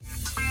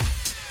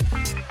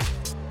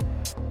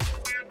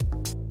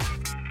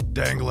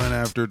Dangling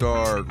After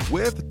Dark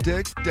with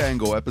Dick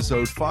Dangle.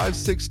 Episode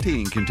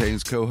 516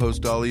 contains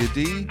co-host Dahlia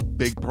Dee,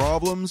 big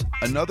problems,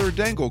 another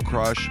Dangle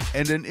crush,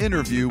 and an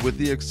interview with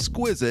the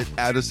exquisite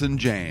Addyson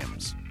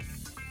James.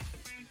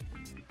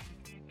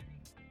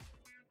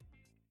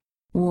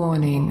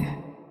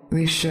 Warning.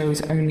 This show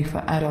is only for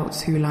adults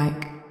who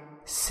like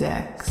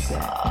sex.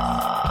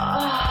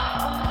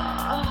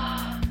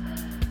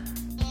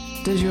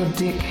 Does your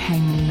dick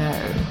hang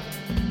low?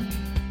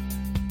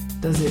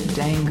 Does it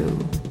dangle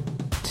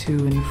to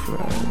and fro?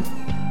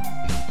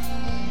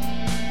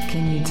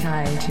 Can you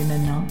tie it in a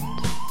knot?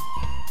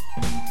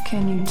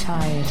 Can you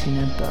tie it in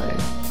a bow?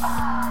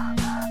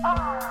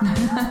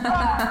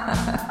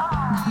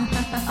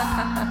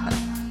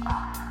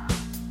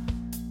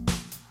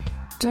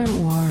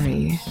 Don't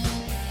worry,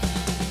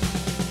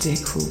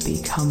 Dick will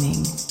be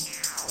coming.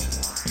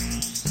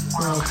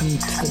 Welcome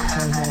to the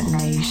Pervert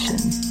Nation.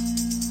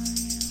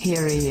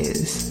 Here he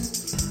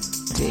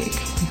is, Dick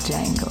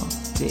Dangle,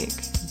 Dick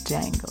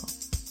Dangle.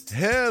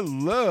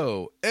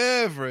 Hello,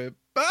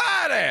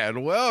 everybody,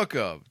 and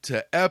welcome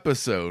to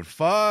episode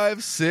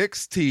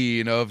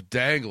 516 of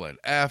Dangling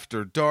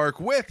After Dark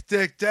with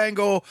Dick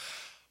Dangle.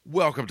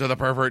 Welcome to the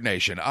Pervert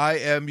Nation. I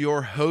am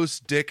your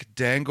host, Dick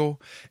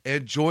Dangle,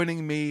 and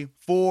joining me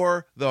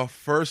for the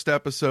first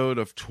episode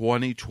of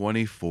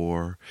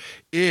 2024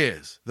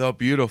 is the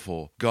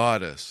beautiful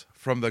goddess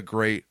from the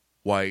Great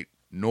White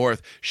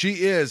North.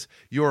 She is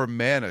your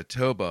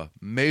Manitoba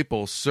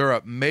maple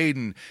syrup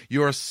maiden,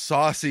 your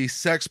saucy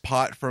sex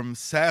pot from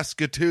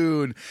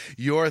Saskatoon,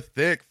 your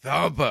thick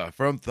thumper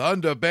from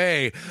Thunder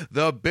Bay,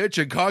 the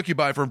bitch and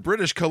concubine from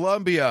British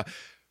Columbia.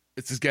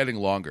 This is getting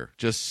longer,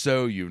 just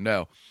so you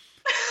know.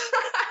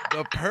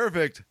 The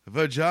perfect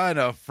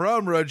vagina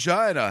from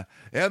Regina,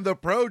 and the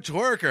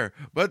pro-twerker,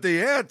 but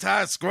the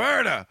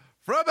anti-squirter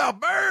from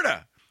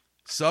Alberta.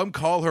 Some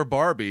call her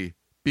Barbie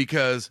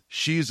because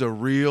she's a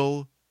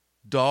real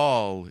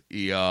doll.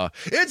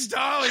 It's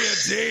Dahlia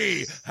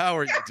Dee. How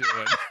are you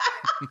doing?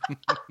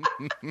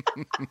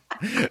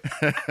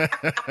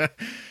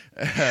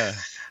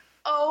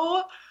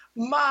 Oh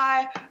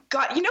my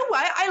God. You know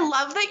what? I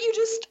love that you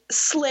just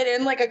slid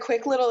in like a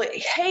quick little,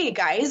 hey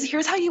guys,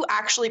 here's how you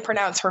actually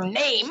pronounce her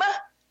name.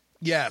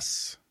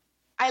 Yes.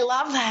 I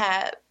love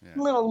that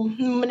little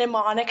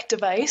mnemonic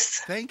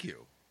device. Thank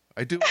you.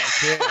 I do what I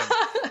can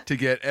to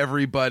get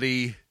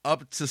everybody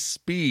up to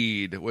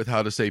speed with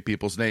how to say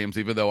people's names,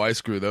 even though I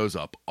screw those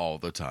up all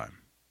the time.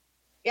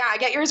 Yeah, I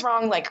get yours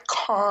wrong like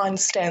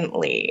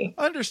constantly.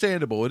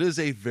 Understandable. It is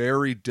a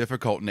very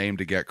difficult name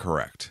to get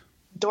correct.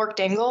 Dork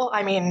Dingle?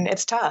 I mean,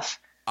 it's tough.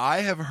 I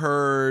have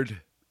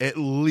heard at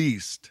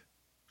least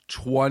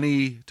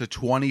 20 to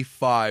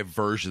 25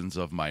 versions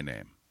of my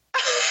name.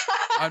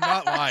 I'm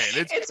not lying.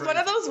 It's one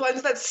of those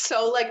ones that's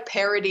so like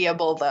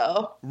parodyable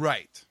though.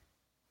 Right.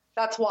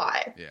 That's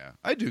why. Yeah,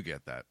 I do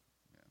get that.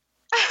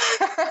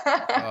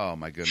 Yeah. Oh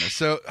my goodness.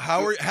 So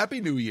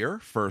Happy New Year,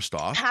 first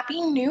off.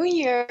 Happy New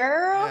Year.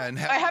 Yeah, and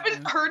I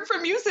haven't heard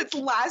from you since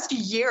last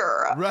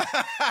year. Right.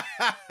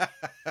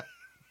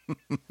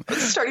 I'm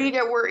starting to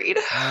get worried.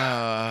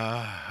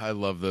 I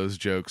love those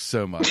jokes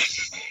so much.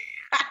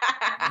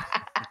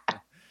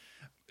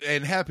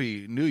 And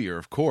Happy New Year,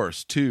 of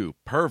course, to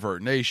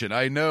Pervert Nation.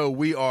 I know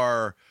we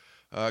are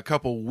a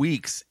couple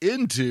weeks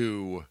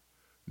into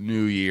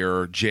New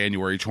Year,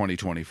 January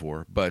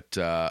 2024, but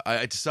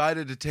I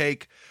decided to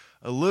take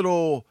a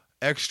little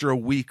extra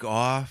week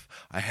off.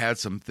 I had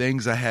some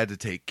things I had to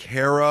take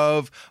care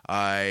of.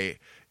 I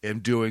am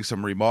doing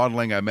some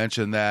remodeling. I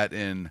mentioned that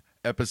in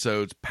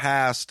episodes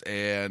past,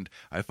 and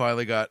I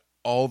finally got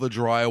all the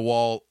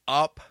drywall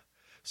up,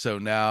 so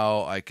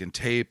now I can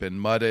tape and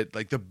mud it.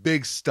 Like, the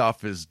big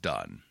stuff is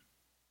done.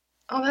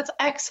 Oh, that's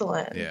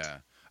excellent. Yeah.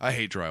 I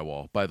hate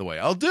drywall, by the way.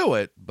 I'll do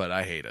it, but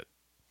I hate it.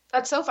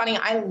 That's so funny.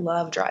 I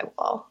love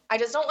drywall. I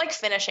just don't like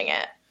finishing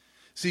it.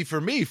 See, for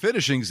me,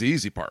 finishing's the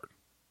easy part.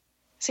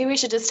 See, we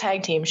should just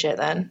tag team shit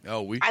then.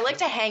 Oh, I like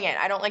to hang it.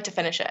 I don't like to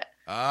finish it.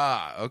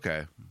 Ah,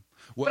 okay.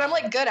 Well, but I'm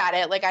like good at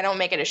it. Like, I don't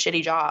make it a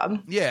shitty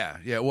job. Yeah.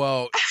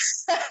 Well,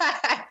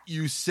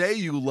 you say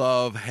you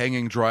love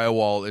hanging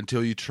drywall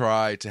until you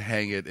try to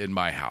hang it in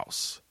my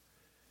house.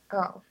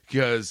 Oh.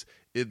 Because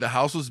the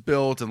house was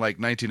built in like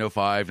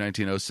 1905,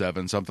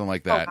 1907, something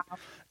like that. Oh, wow.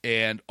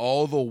 And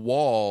all the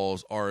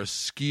walls are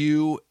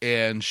askew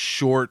and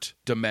short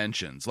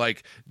dimensions.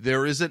 Like,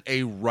 there isn't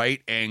a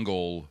right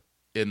angle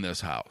in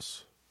this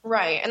house.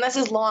 Right. And this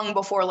is long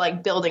before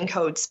like building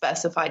code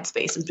specified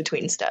spaces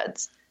between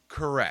studs.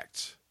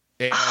 Correct.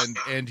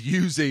 And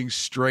using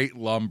straight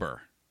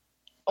lumber.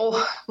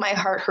 Oh, my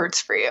heart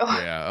hurts for you.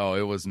 Yeah. Oh,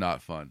 it was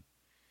not fun.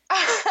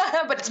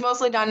 But it's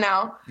mostly done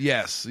now.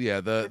 Yes. Yeah.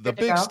 The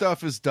big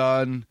stuff is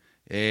done,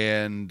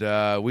 and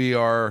we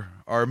are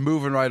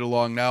moving right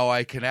along now.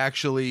 I can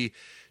actually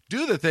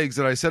do the things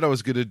that I said I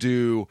was going to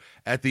do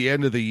at the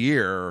end of the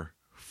year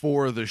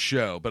for the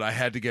show, but I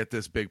had to get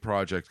this big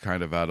project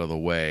kind of out of the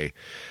way.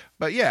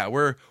 But yeah,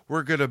 we're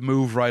going to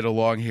move right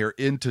along here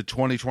into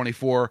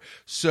 2024.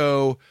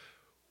 So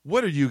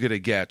What are you going to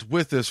get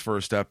with this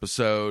first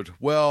episode?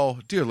 Well,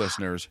 dear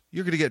listeners,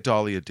 you're going to get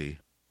Dahlia Dee.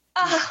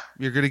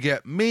 You're going to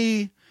get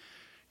me.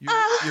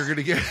 You're going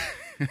to get...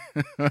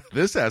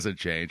 This hasn't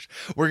changed.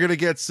 We're going to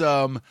get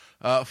some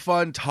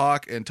fun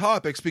talk and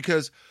topics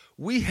because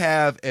we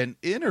have an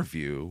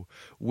interview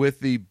with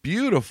the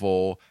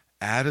beautiful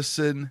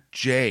Addyson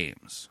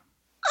James.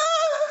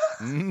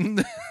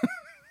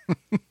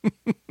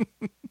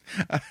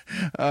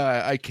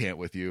 I can't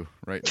with you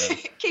right now.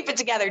 Keep it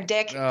together,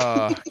 Dick.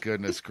 Oh,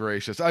 goodness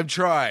gracious. I'm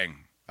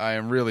trying. I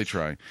am really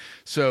trying.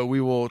 So we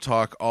will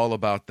talk all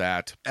about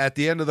that at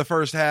the end of the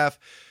first half,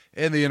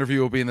 and the interview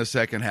will be in the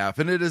second half.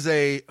 And it is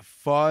a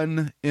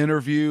fun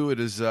interview. It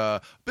is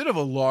a bit of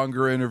a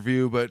longer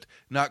interview, but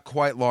not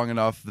quite long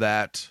enough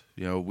that,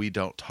 we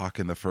don't talk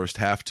in the first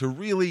half to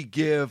really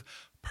give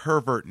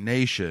Pervert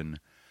Nation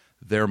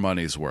their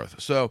money's worth.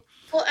 So,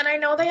 well, and I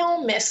know they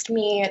all missed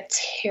me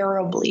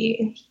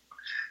terribly.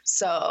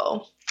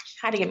 So,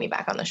 had to get me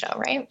back on the show,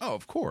 right? Oh,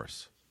 of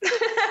course.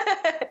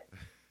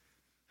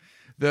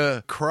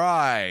 The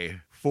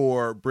cry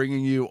for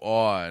bringing you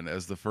on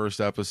as the first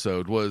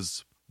episode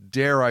was,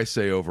 dare I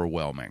say,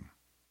 overwhelming.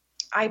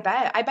 I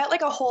bet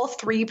like a whole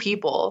 3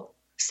 people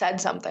said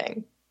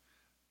something.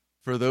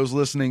 For those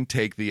listening,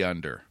 take the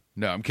under.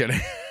 No, I'm kidding.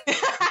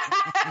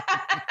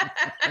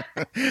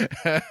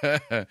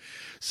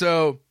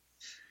 So,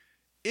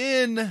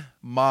 in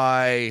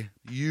my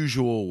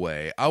usual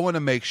way, I want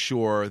to make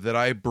sure that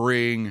I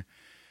bring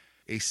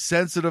a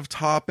sensitive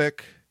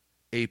topic,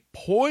 a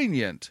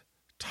poignant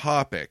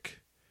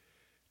topic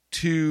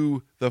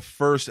to the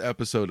first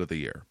episode of the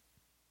year.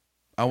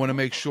 I want to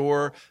make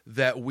sure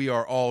that we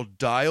are all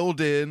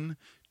dialed in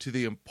to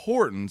the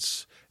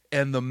importance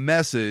and the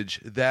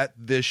message that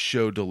this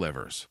show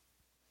delivers.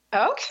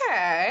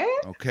 Okay?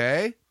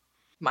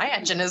 My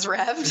engine is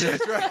revved.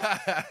 That's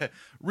right.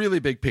 Really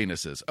big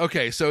penises.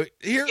 Okay, so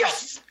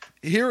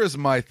here is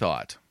my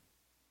thought.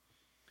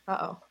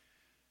 Uh-oh.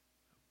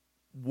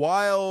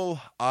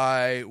 While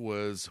I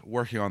was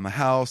working on the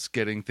house,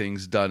 getting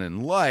things done in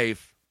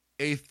life,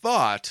 a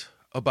thought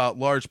about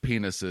large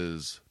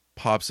penises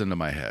pops into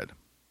my head.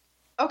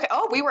 Okay.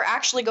 Oh, we were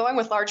actually going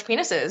with large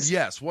penises.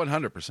 Yes,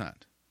 100%.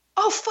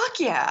 Oh, fuck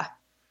yeah.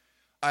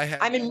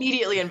 I'm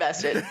immediately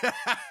invested.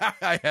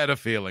 I had a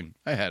feeling.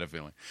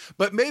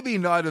 But maybe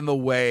not in the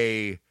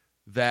way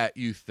that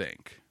you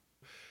think.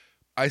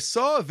 I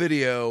saw a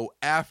video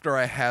after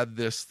I had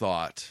this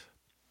thought.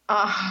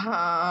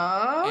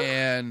 Uh-huh.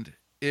 And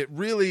it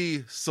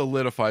really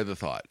solidified the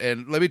thought.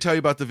 And let me tell you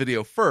about the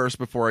video first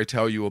before I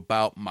tell you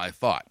about my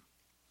thought.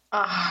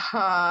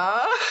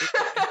 Uh-huh.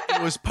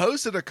 It was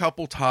posted a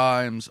couple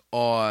times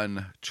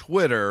on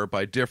Twitter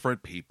by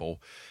different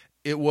people.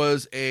 It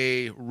was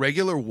a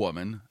regular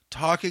woman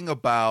talking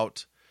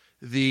about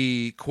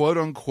the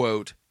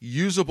quote-unquote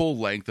usable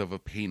length of a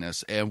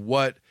penis and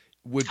what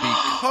would be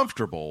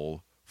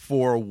comfortable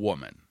for a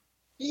woman.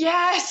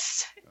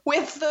 Yes!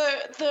 With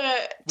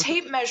the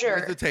tape measure.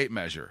 With the tape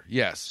measure,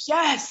 yes.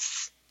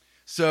 Yes!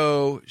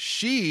 So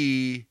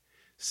she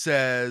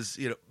says,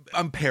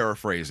 I'm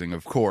paraphrasing,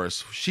 of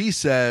course. She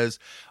says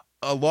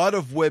a lot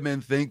of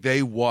women think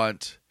they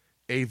want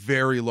a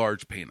very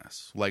large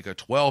penis, like a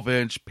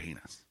 12-inch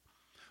penis.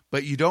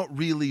 But you don't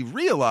really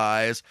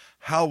realize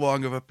how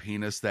long of a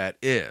penis that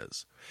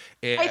is.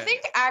 And I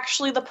think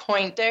actually the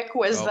point, Dick,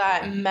 was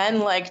that men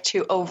like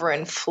to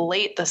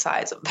overinflate the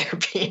size of their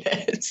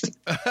penis.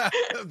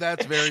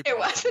 That's very It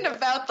wasn't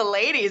about the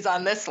ladies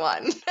on this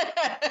one.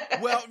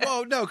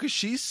 well, no, because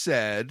she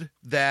said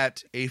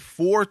that a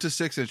 4 to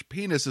 6 inch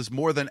penis is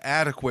more than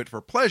adequate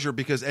for pleasure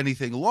because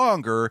anything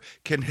longer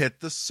can hit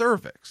the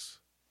cervix.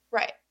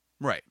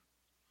 Right.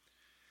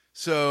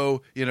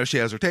 So, she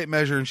has her tape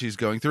measure and she's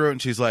going through it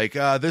and she's like,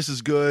 this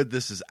is good,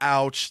 this is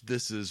ouch,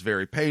 this is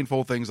very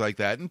painful, things like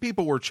that. And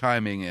people were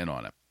chiming in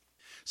on it.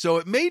 So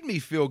it made me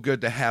feel good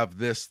to have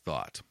this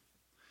thought.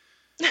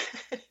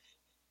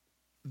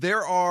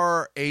 There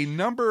are a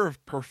number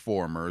of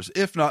performers,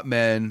 if not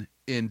men,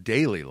 in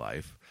daily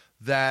life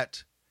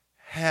that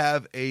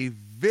have a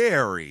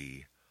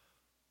very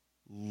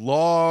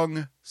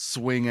long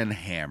swinging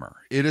hammer.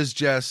 It is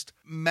just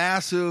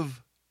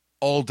massive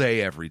all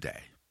day, every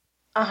day.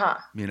 Uh-huh.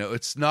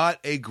 It's not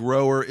a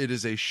grower, it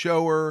is a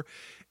shower.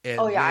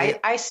 And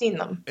I seen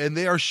them. And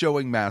they are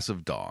showing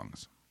massive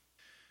dongs.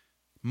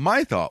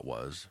 My thought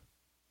was,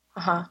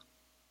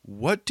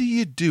 what do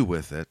you do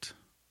with it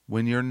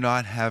when you're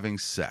not having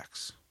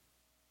sex?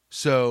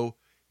 So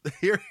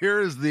here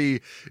is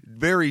the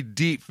very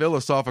deep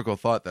philosophical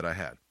thought that I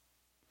had.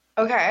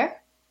 Okay.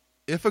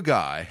 If a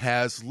guy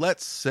has,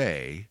 let's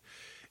say,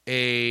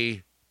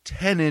 a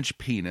 10-inch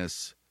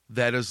penis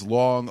that is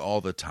long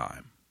all the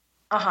time,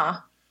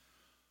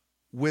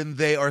 when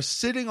they are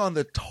sitting on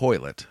the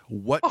toilet,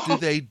 what do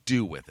they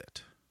do with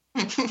it?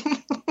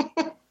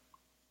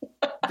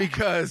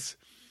 Because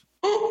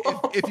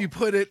if you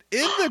put it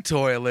in the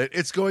toilet,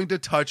 it's going to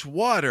touch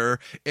water.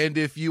 And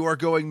if you are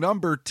going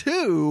number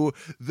 2,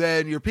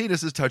 then your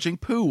penis is touching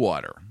poo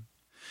water.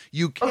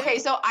 You can't. Okay,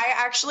 so I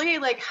actually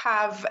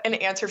have an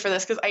answer for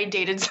this because I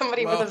dated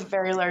somebody with a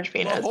very large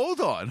penis. Well,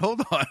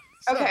 hold on.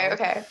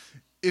 Okay.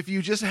 If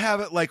you just have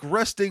it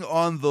resting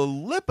on the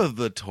lip of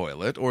the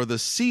toilet or the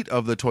seat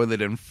of the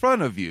toilet in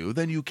front of you,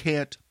 then you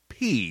can't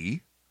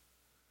pee.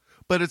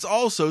 But it's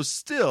also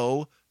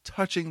still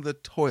touching the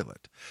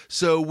toilet.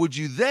 So would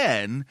you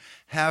then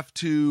have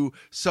to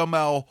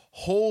somehow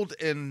hold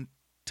and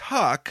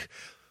tuck?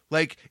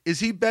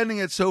 Is he bending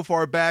it so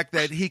far back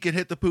that he can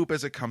hit the poop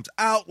as it comes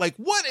out?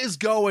 What is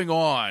going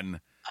on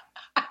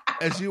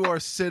as you are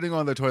sitting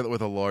on the toilet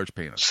with a large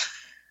penis?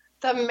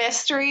 The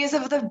mysteries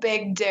of the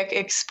big dick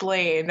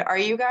explained. Are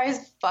you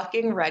guys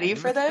fucking ready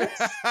for this?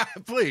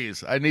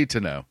 Please, I need to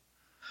know.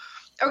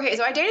 Okay,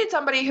 so I dated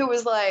somebody who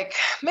was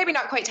maybe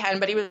not quite 10,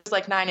 but he was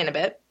 9 and a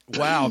bit.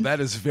 Wow, that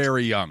is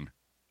very young.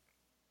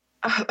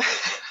 Wow.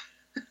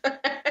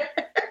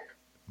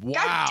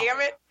 God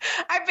damn it.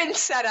 I've been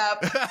set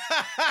up.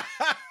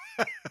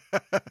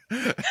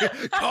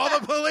 Call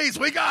the police.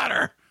 We got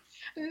her.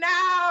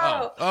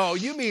 No. Oh,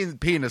 you mean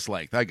penis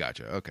length. I got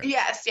you. Okay.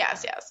 Yes.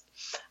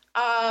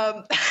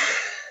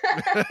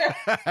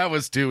 That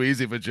was too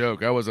easy of a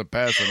joke. I wasn't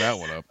passing that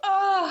one up.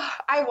 Oh,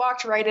 I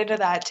walked right into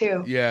that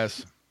too.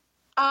 Yes.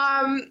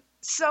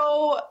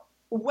 So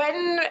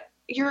when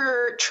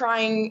you're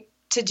trying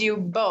to do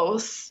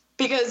both,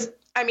 because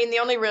the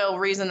only real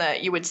reason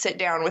that you would sit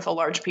down with a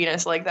large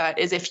penis like that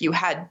is if you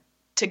had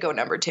to go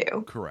number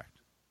 2. Correct.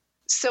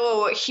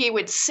 So he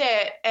would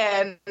sit,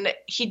 and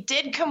he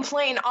did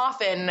complain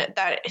often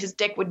that his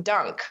dick would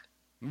dunk.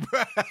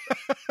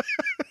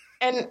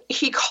 And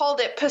he called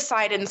it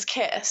Poseidon's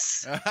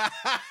kiss.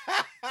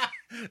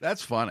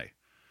 That's funny.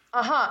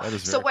 Uh-huh.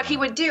 So what he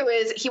would do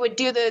is he would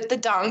do the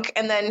dunk,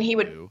 and then he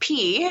would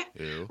pee,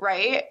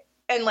 right?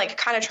 And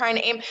kind of try and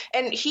aim.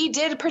 And he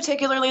did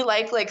particularly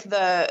like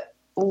the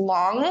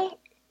long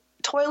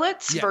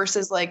toilets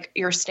versus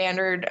your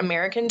standard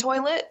American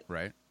toilet.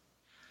 Right.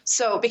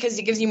 So because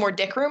it gives you more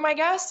dick room, I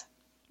guess.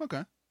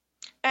 Okay.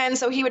 And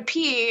so he would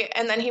pee,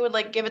 and then he would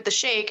give it the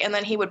shake, and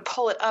then he would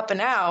pull it up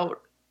and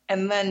out,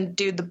 and then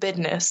do the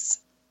business.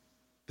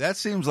 That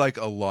seems like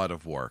a lot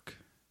of work.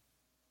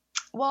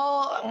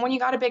 Well, when you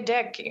got a big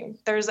dick,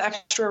 there's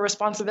extra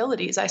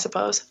responsibilities, I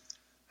suppose.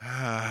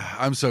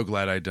 I'm so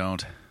glad I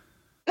don't.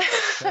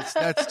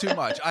 That's too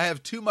much. I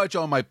have too much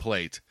on my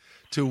plate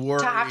to worry.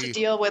 To have to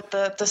deal with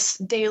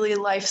the daily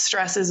life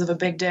stresses of a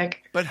big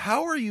dick. But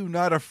how are you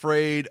not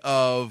afraid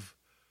of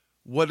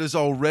what is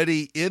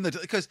already in the...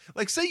 Because,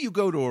 say you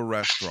go to a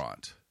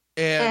restaurant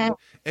and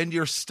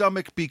your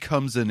stomach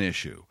becomes an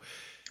issue.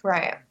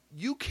 Right.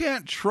 You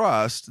can't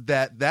trust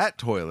that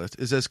toilet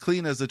is as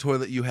clean as the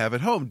toilet you have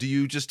at home. Do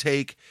you just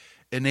take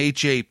an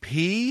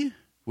HAP,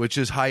 which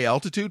is high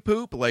altitude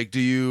poop? Do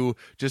you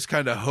just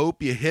kind of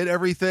hope you hit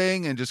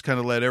everything and just kind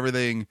of let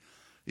everything,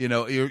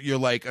 you're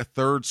like a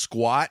third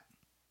squat?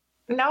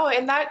 No,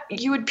 and that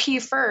you would pee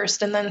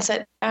first and then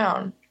sit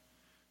down.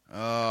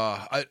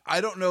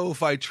 I don't know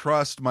if I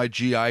trust my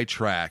GI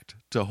tract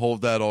to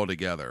hold that all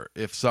together.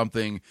 If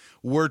something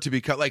were to be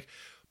cut,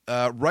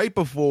 right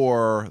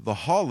before the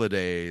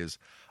holidays,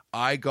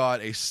 I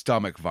got a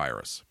stomach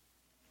virus.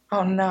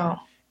 Oh, no.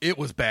 It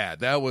was bad.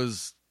 That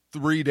was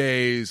 3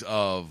 days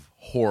of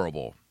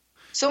horrible.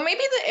 So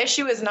maybe the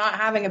issue is not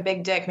having a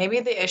big dick.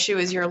 Maybe the issue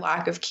is your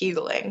lack of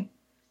Kegeling.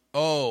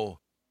 Oh,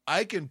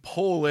 I can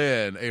pull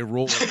in a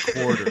roll of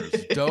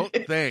quarters. Don't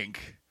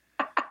think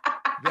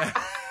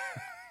that...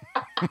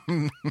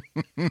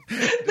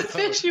 The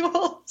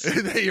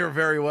visuals. You're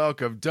very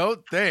welcome.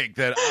 Don't think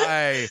that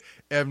I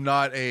am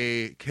not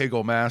a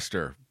Kegel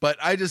master, but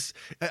I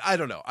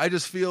don't know. I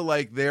just feel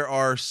like there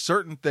are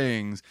certain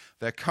things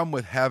that come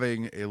with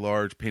having a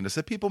large penis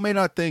that people may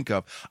not think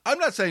of. I'm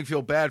not saying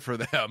feel bad for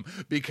them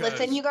because...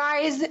 Listen, you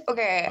guys,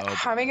 okay,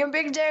 having a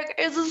big dick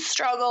is a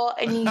struggle,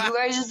 and you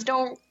guys just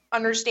don't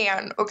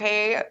understand,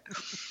 okay?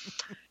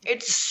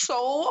 It's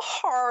so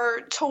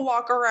hard to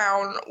walk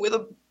around with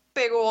a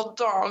big old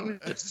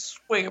dong just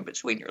swinging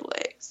between your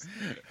legs.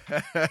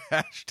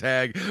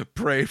 Hashtag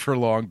pray for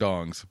long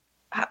dongs.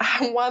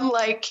 One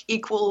like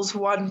equals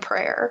one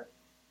prayer.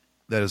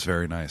 That is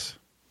very nice.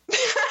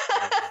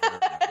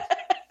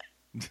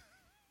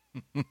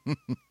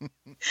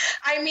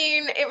 I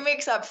mean, it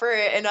makes up for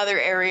it in other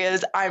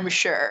areas, I'm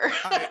sure.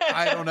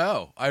 I don't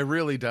know. I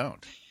really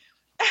don't.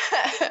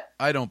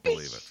 I don't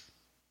believe it.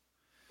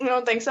 You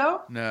don't think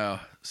so? No.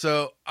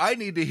 So I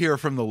need to hear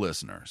from the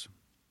listeners.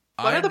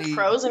 What are the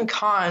pros and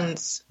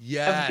cons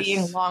of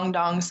being long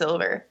dong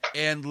silver?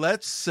 And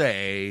let's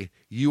say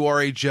you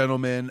are a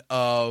gentleman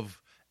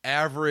of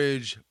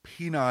average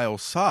penile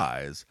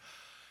size.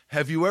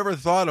 Have you ever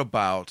thought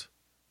about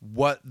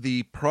what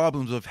the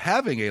problems of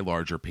having a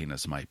larger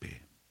penis might be?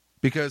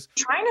 Because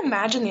try and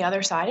imagine the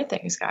other side of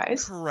things,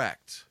 guys.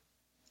 Correct.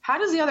 How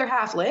does the other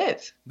half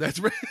live? That's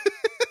right.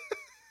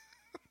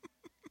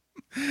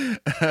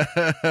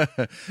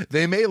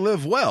 They may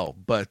live well,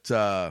 but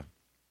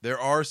there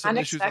are some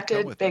issues that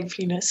come with big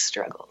penis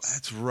struggles.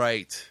 That's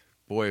right.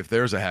 Boy, if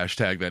there's a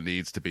hashtag that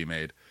needs to be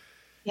made.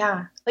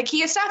 Yeah. Like he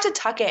used to have to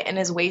tuck it in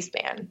his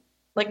waistband.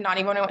 Like, not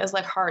even when it was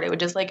like hard. It would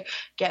just like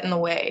get in the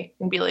way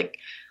and be like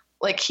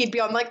he'd be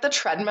on like the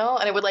treadmill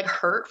and it would like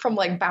hurt from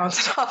like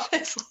bouncing off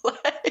his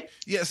leg.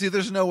 Yeah, see,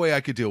 there's no way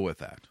I could deal with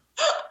that.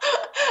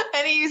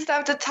 And he used to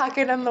have to tuck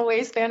it in the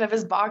waistband of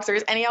his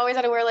boxers, and he always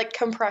had to wear like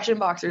compression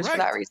boxers for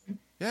that reason.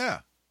 Yeah.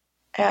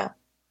 Yeah.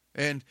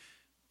 And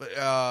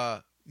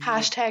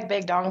hashtag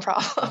big dong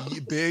problems.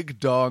 Big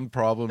dong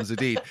problems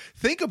indeed.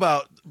 Think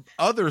about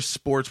other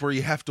sports where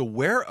you have to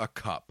wear a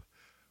cup.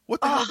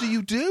 What the hell do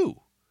you do?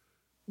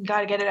 You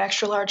got to get an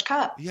extra large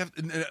cup. You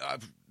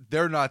have.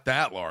 They're not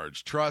that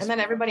large, trust me. And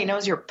then everybody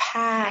knows you're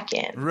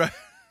packing. Right.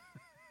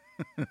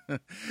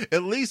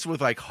 At least with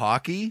like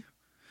hockey,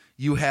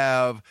 you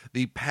have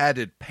the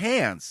padded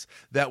pants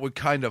that would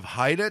kind of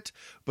hide it,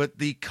 but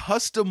the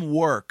custom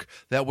work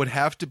that would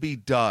have to be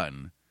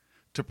done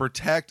to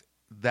protect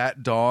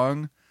that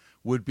dong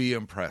would be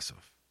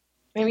impressive.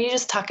 Maybe you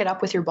just tuck it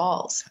up with your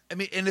balls. I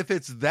mean, and if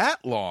it's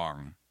that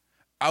long,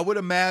 I would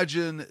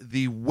imagine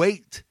the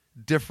weight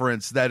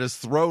difference that is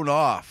thrown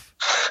off.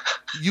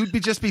 You'd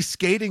just be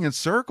skating in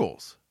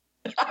circles.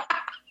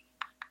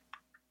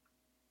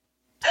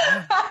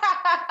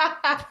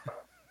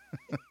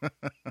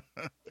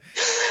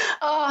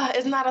 Oh,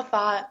 isn't that a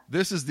thought?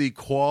 This is the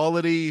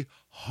quality,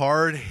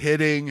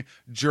 hard-hitting,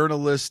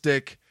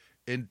 journalistic,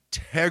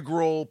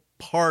 integral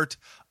part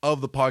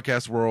of the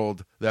podcast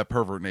world that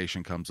Pervert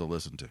Nation comes to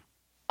listen to.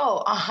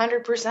 Oh,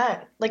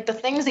 100%. Like the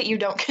things that you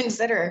don't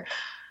consider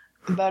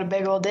about a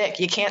big old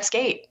dick. You can't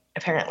skate,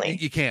 apparently.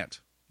 You can't.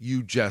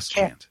 You just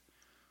can't.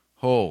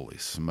 Holy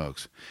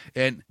smokes.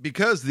 And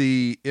because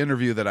the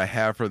interview that I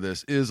have for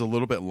this is a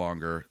little bit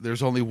longer,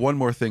 there's only one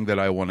more thing that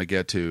I want to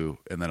get to,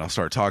 and then I'll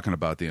start talking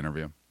about the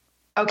interview.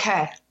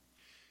 Okay.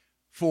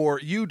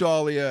 For you,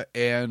 Dahlia,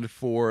 and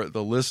for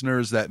the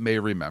listeners that may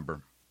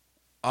remember,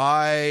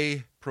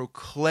 I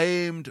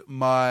proclaimed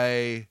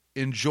my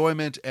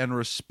enjoyment and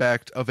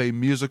respect of a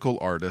musical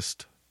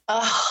artist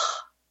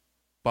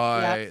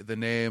by the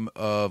name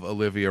of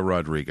Olivia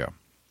Rodrigo.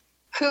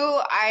 Who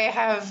I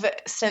have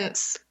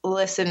since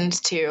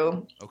listened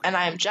to, and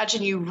I'm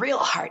judging you real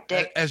hard,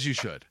 Dick. As you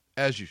should.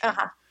 As you should.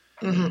 Uh-huh.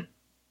 Mm-hmm.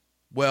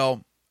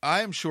 Well,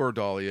 I'm sure,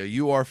 Dahlia,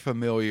 you are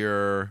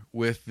familiar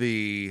with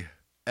the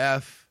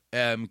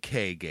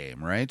FMK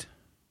game, right?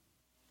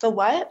 The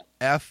what?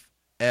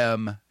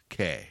 FMK.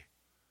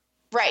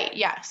 Right,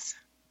 yes.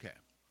 Okay.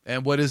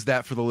 And what is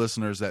that for the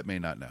listeners that may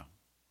not know?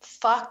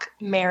 Fuck,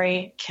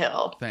 marry,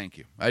 kill. Thank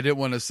you. I didn't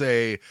want to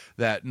say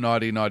that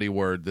naughty, naughty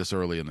word this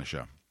early in the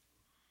show.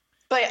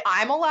 But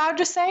I'm allowed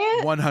to say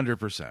it?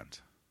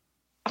 100%.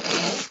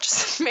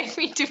 Just make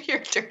me do your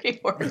dirty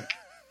work.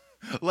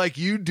 Like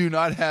you do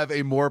not have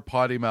a more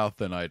potty mouth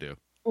than I do.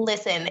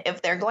 Listen,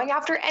 if they're going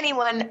after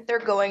anyone, they're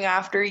going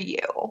after you.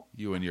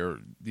 You and your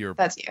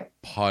That's you.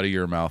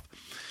 Pottier mouth.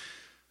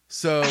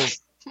 So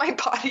my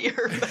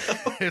pottier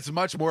mouth. It's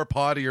much more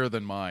pottier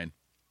than mine.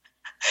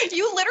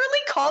 You literally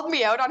called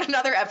me out on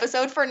another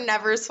episode for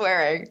never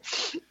swearing.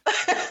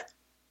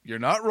 You're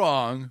not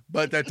wrong,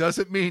 but that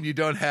doesn't mean you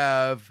don't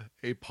have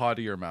a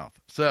pottier mouth.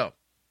 So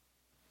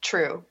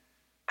true.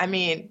 I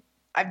mean,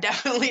 I've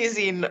definitely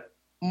seen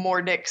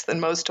more dicks than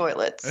most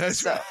toilets.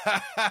 That's right.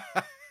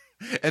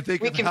 And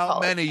think of how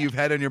many you've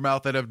had in your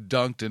mouth that have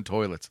dunked in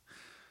toilets.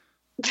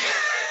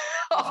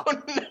 Oh,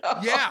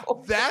 no. Yeah,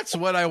 that's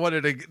what I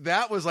wanted to.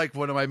 That was like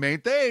one of my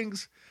main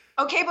things.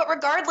 Okay, but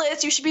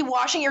regardless, you should be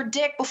washing your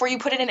dick before you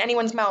put it in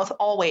anyone's mouth,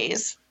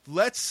 always.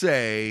 Let's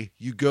say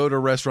you go to a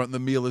restaurant and the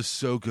meal is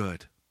so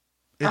good.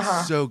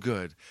 It's so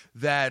good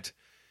that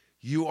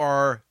you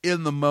are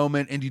in the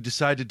moment and you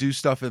decide to do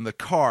stuff in the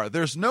car.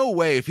 There's no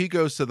way if he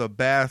goes to the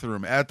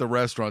bathroom at the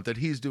restaurant that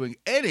he's doing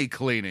any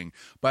cleaning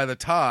by the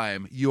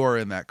time you're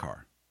in that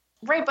car.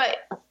 Right, but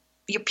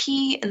you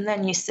pee and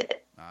then you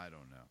sit. I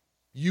don't know.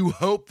 You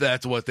hope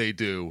that's what they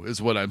do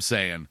is what I'm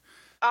saying.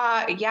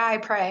 Yeah, I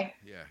pray.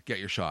 Yeah, get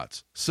your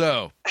shots.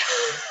 So,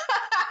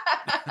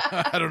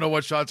 I don't know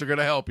what shots are going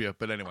to help you,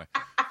 but anyway.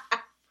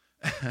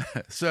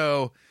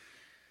 So...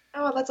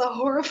 Oh, that's a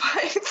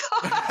horrifying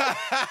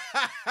thought.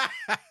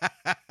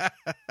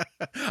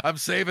 I'm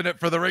saving it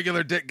for the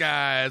regular dick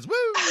guys. Woo!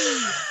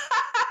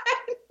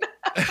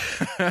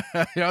 You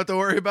don't have to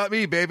worry about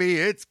me, baby.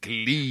 It's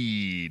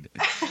clean.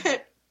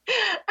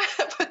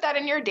 Put that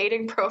in your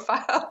dating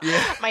profile.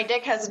 Yeah. My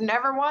dick has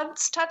never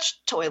once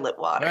touched toilet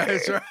water.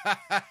 That's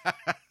right.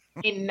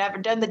 He never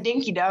done the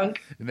dinky dunk.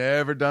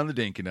 Never done the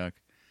dinky dunk.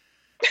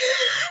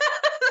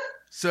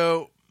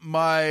 So...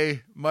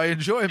 My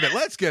enjoyment.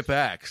 Let's get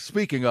back.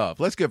 Speaking of,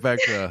 let's get back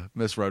to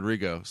Miss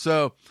Rodrigo.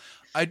 So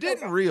I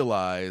didn't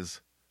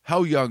realize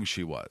how young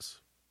she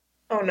was.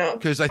 Oh, no.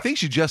 Because I think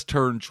she just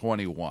turned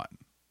 21.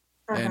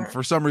 And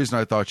for some reason,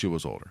 I thought she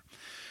was older.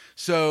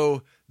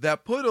 So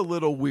that put a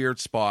little weird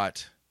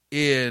spot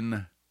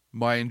in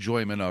my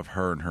enjoyment of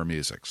her and her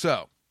music.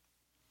 So.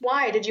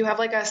 Why? Did you have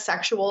like a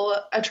sexual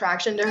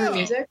attraction to her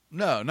music?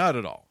 No, not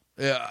at all.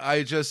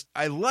 I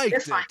liked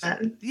it. Fine,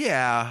 then.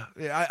 Yeah,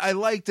 I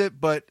liked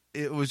it, but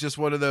it was just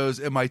one of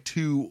those, am I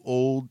too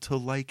old to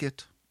like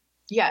it?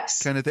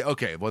 Yes. Kind of thing.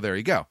 Okay, well, there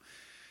you go.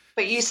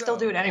 But you still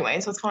do it anyway,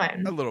 so it's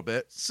fine. A little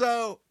bit.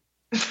 So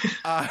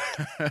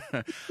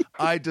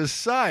I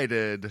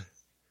decided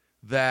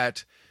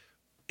that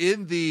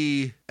in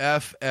the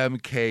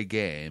FMK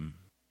game,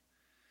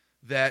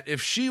 that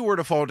if she were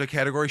to fall into a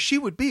category, she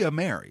would be a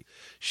Mary.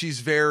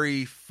 She's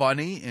very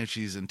funny and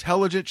she's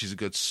intelligent. She's a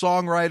good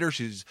songwriter.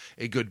 She's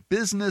a good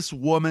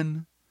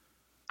businesswoman.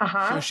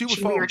 So she would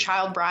be your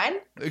child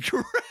bride?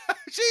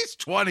 She's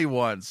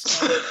 21.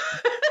 So.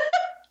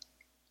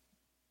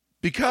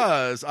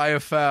 Because I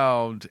have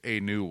found a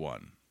new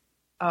one.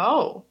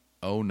 Oh.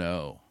 Oh,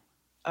 no.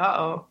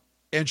 Uh-oh.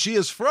 And she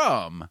is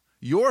from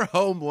your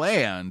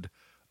homeland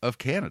of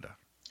Canada.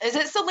 Is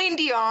it Celine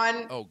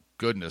Dion? Oh,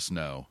 goodness,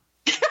 no.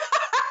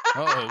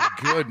 Oh,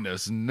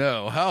 goodness,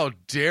 no. How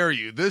dare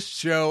you? This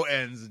show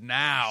ends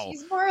now.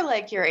 She's more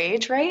like your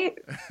age, right?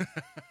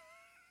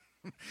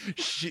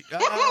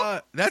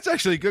 That's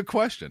actually a good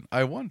question.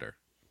 I wonder.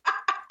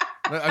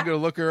 I'm going to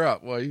look her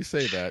up while you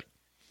say that.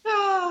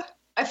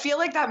 I feel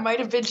like that might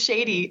have been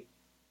shady.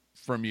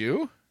 From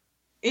you?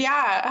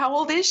 Yeah. How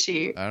old is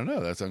she? I don't know.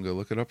 I'm going to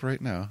look it up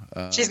right now.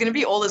 She's going to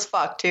be old as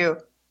fuck, too.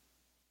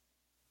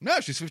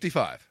 No, she's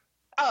 55.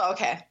 Oh,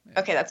 okay.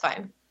 Okay, that's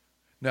fine.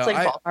 No,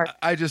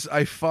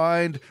 I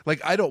find,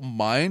 like, I don't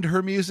mind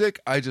her music.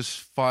 I just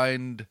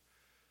find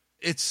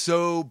it's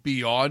so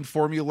beyond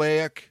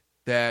formulaic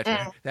that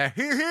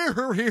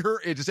here,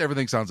 it just,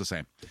 everything sounds the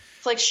same.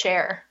 It's like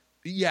Cher.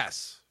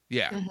 Yes.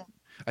 Yeah. Mm-hmm.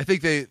 I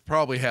think they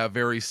probably have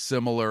very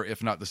similar,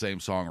 if not the same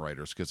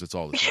songwriters, because it's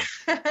all the same.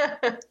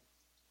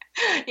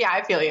 Yeah,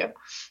 I feel you.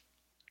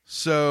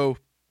 So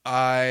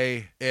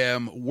I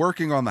am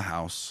working on the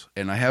house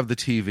and I have the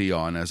TV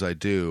on as I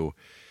do.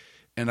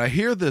 And I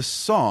hear this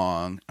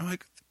song. I'm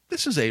like,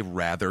 this is a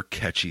rather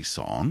catchy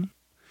song.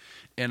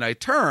 And I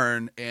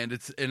turn, and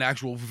it's an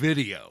actual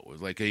video.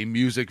 It's like a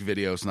music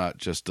video. It's not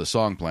just a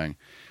song playing.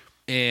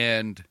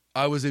 And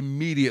I was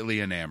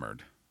immediately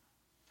enamored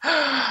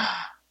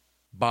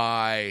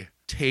by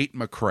Tate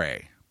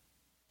McRae.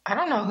 I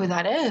don't know who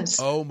that is.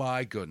 Oh,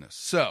 my goodness.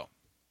 So.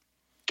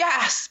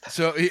 Gasp.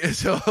 So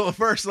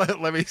first,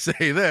 let me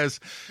say this.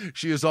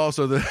 She is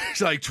also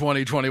she's like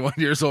 20, 21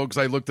 years old,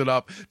 because I looked it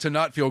up to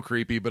not feel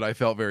creepy, but I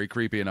felt very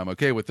creepy, and I'm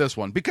okay with this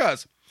one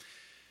because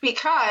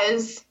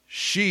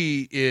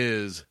she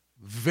is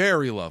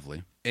very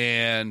lovely.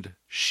 And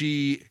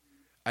she,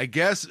 I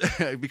guess,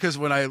 because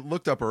when I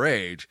looked up her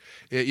age,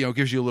 it,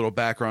 gives you a little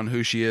background on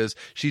who she is.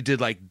 She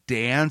did like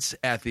dance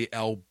at the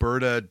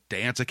Alberta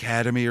Dance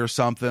Academy or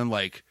something.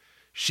 Like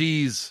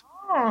she's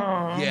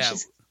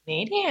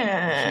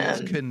Canadian.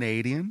 She's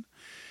Canadian.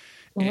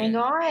 Oh my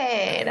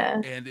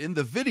God. And in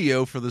the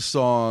video for the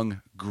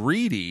song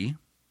Greedy,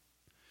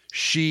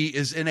 she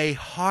is in a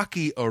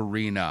hockey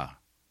arena.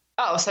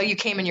 Oh, so you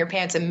came in your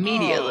pants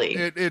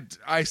immediately.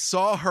 I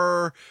saw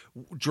her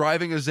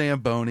driving a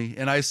Zamboni,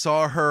 and I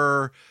saw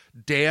her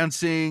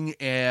dancing,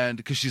 and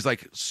because she's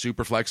like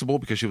super flexible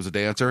because she was a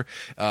dancer,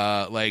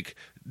 like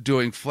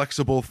doing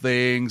flexible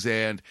things,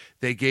 and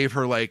they gave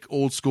her like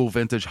old school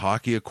vintage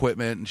hockey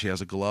equipment, and she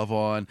has a glove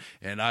on,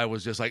 and I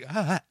was just like,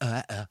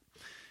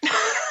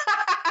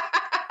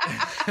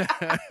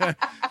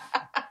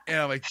 And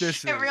I'm like,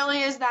 it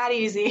really is that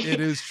easy. It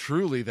is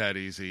truly that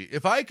easy.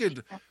 If I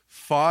could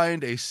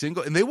find a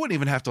single, and they wouldn't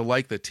even have to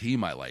like the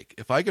team I like.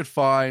 If I could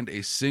find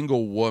a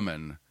single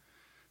woman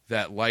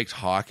that liked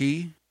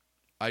hockey,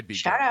 I'd be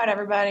Shout out,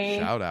 everybody.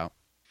 Shout out.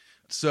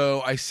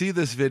 So I see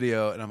this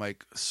video, and I'm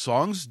like,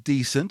 song's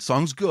decent,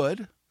 song's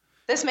good.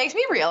 This makes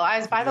me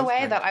realize, by the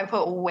way, that I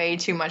put way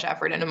too much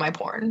effort into my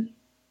porn.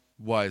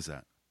 Why is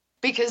that?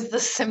 Because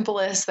the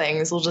simplest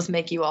things will just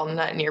make you all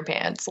nut in your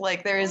pants.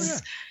 Like there's... Oh,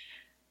 yeah.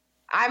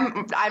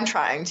 I'm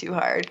trying too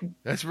hard.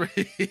 That's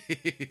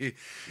really,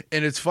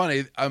 and it's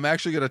funny. I'm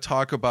actually going to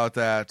talk about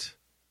that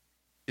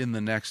in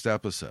the next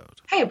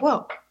episode. Hey,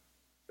 whoa.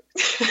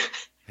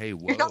 Hey,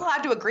 whoa. You're not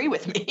allowed to agree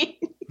with me.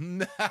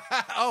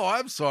 Oh,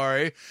 I'm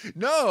sorry.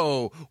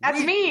 No.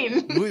 That's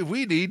mean.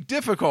 We need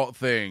difficult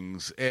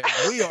things. And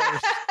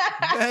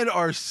men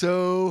are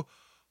so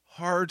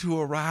hard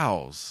to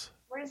arouse.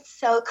 We're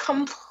so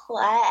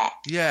complex.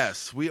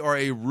 Yes, we are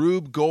a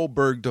Rube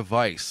Goldberg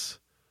device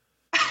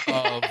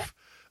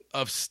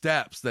of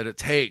steps that it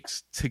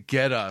takes to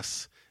get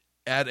us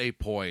at a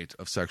point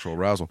of sexual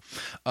arousal.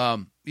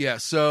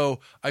 So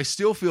I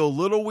still feel a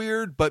little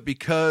weird, but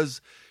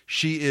because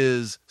she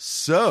is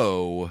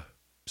so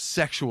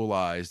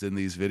sexualized in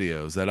these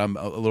videos that I'm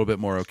a little bit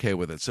more okay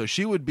with it. So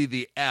she would be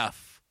the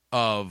F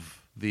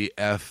of the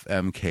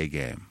FMK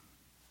game.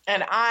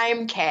 And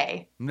I'm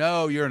K.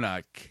 No, you're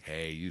not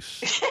K. You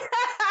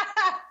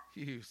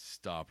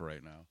stop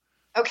right now.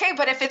 Okay,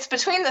 but if it's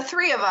between the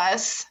three of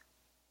us...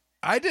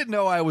 I didn't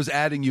know I was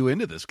adding you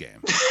into this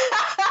game.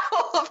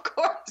 Well, of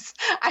course.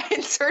 I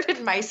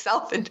inserted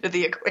myself into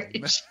the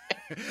equation.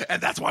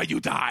 And that's why you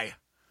die.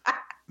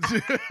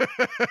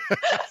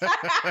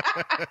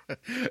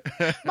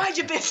 Mind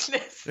your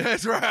business.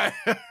 That's right.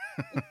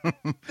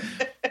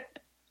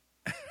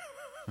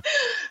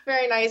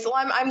 Very nice. Well,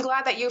 I'm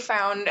glad that you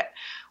found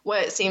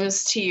what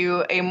seems to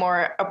you a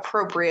more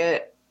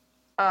appropriate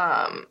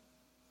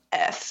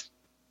F.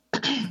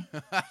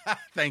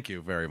 Thank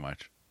you very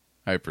much.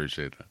 I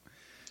appreciate that.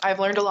 I've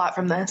learned a lot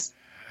from this.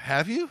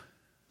 Have you?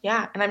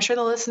 Yeah, and I'm sure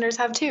the listeners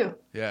have too.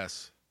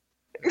 Yes.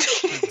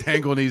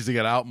 Dangle needs to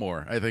get out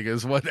more, I think,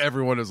 is what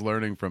everyone is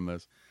learning from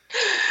this.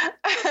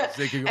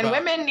 And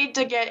women need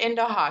to get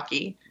into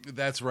hockey.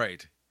 That's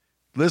right.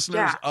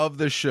 Listeners of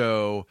the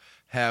show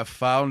have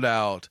found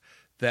out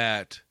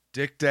that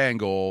Dick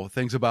Dangle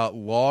thinks about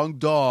long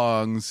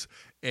dongs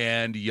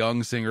and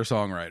young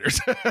singer-songwriters.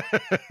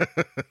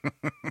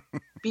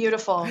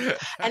 Beautiful.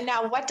 And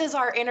now what does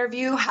our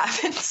interview have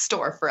in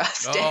store for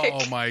us, Dick?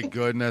 Oh, my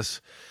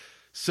goodness.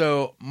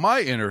 So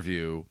my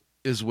interview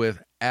is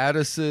with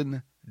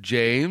Addyson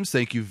James.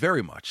 Thank you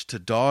very much to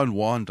Don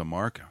Juan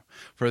DeMarco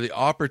for the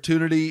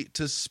opportunity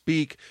to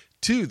speak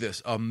to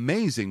this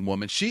amazing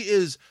woman. She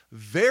is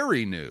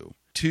very new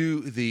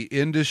to the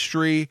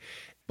industry,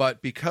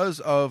 but because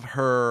of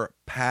her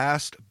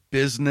past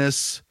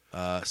business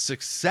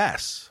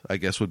success, I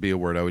guess would be a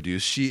word I would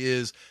use, she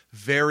is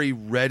very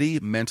ready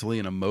mentally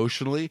and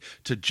emotionally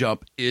to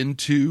jump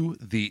into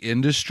the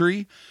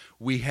industry.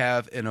 We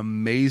have an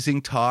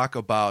amazing talk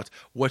about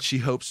what she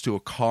hopes to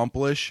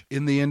accomplish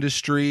in the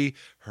industry,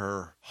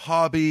 her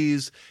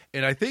hobbies,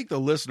 and I think the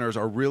listeners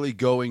are really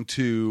going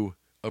to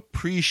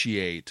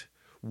appreciate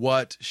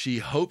what she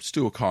hopes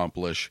to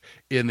accomplish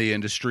in the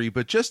industry,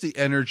 but just the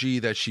energy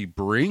that she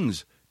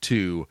brings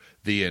to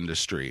the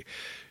industry.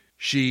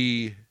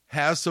 She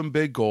has some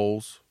big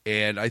goals,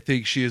 and I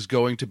think she is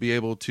going to be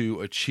able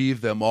to achieve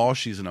them all.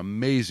 She's an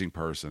amazing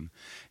person,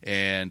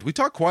 and we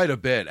talked quite a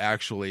bit,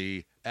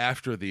 actually,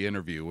 after the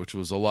interview, which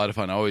was a lot of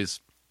fun. I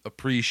always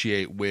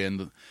appreciate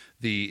when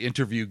the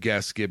interview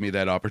guests give me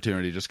that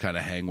opportunity to just kind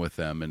of hang with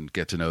them and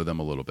get to know them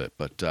a little bit.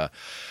 But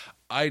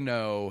I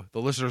know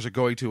the listeners are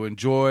going to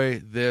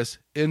enjoy this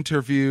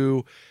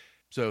interview.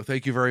 So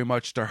thank you very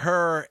much to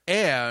her.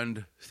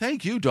 And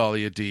thank you,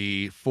 Dahlia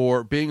Dee,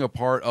 for being a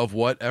part of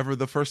whatever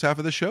the first half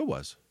of the show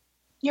was.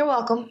 You're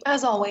welcome,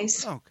 as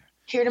always. Okay.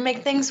 Here to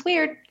make things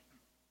weird.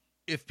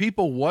 If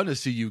people want to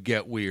see you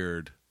get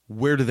weird,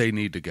 where do they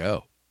need to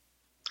go?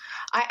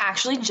 I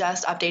actually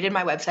just updated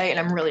my website and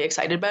I'm really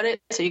excited about it.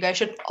 So you guys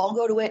should all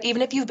go to it,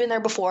 even if you've been there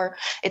before.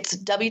 It's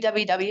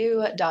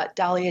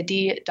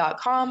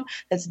www.dahliadee.com.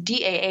 That's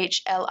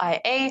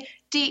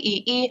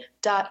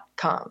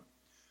DAHLIADEE.com.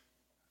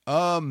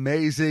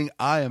 Amazing.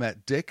 I am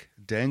at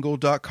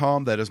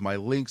dickdangle.com. That is my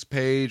links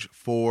page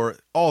for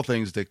all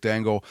things Dick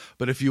Dangle.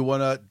 But if you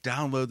want to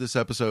download this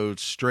episode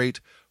straight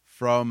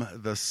from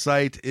the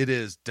site, it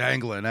is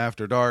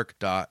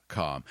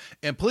danglinafterdark.com.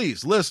 And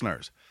please,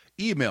 listeners,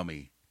 email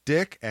me,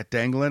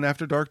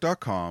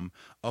 dick@danglinafterdark.com,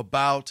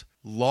 about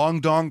long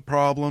dong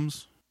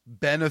problems,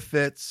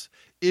 benefits,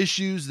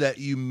 issues that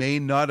you may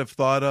not have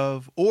thought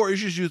of, or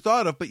issues you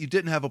thought of but you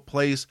didn't have a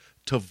place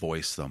to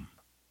voice them.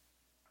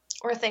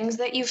 Or things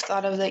that you've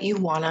thought of that you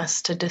want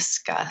us to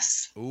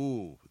discuss.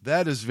 Ooh,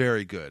 that is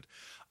very good.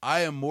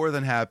 I am more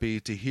than happy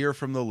to hear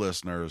from the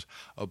listeners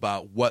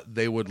about what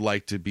they would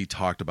like to be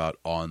talked about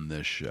on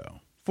this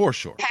show. For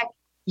sure. Heck,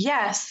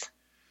 yes.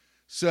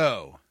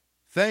 So,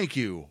 thank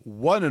you,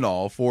 one and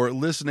all, for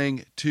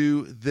listening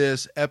to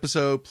this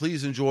episode.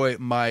 Please enjoy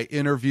my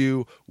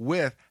interview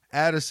with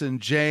Addyson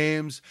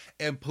James,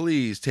 and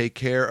please take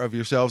care of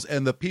yourselves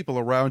and the people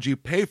around you.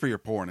 Pay for your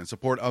porn and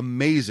support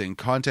amazing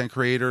content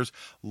creators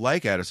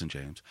like Addyson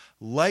James,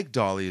 like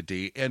Dahlia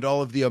Dee, and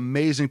all of the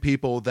amazing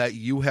people that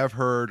you have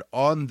heard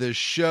on this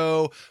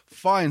show.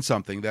 Find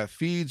something that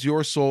feeds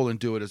your soul and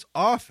do it as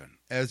often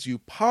as you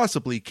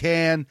possibly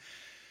can.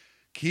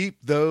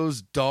 Keep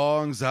those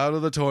dongs out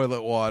of the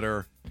toilet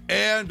water.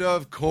 And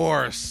of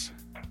course,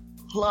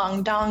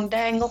 long dong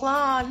dangle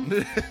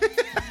on.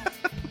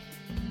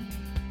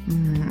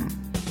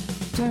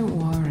 Don't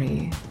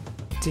worry,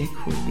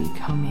 Dick will be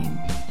coming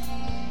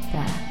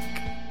back.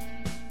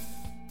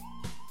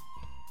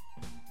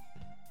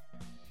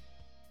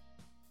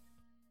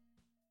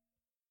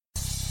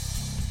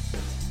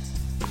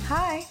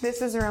 Hi,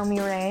 this is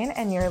Romy Rain,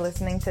 and you're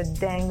listening to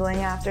Dangling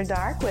After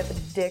Dark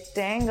with Dick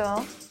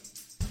Dangle.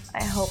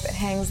 I hope it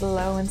hangs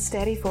low and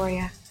steady for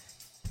you.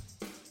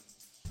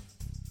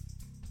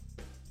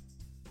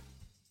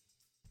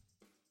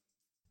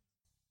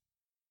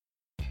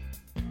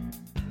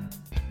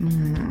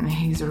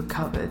 He's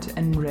recovered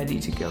and ready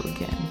to go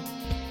again.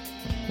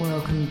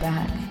 Welcome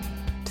back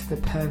to the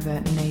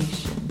Pervert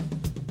Nation.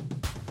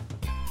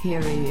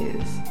 Here he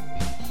is,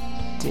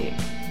 Dick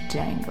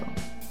Dangle.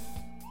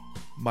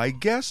 My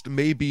guest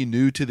may be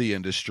new to the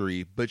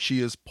industry, but she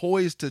is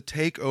poised to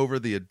take over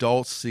the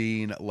adult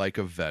scene like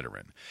a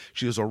veteran.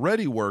 She has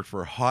already worked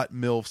for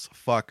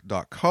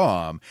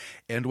HotMilfsFuck.com,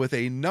 and with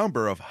a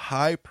number of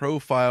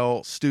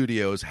high-profile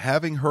studios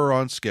having her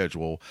on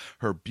schedule,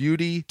 her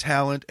beauty,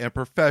 talent, and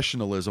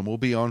professionalism will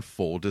be on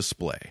full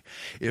display.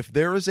 If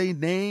there is a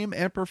name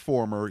and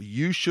performer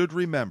you should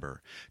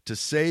remember to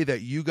say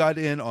that you got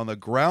in on the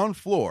ground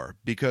floor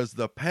because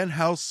the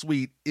penthouse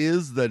suite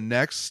is the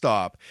next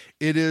stop,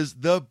 it is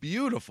the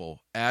beautiful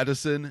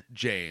Addyson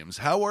James.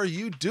 How are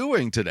you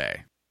doing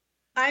today?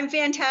 I'm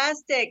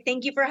fantastic.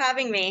 Thank you for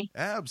having me.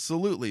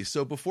 Absolutely.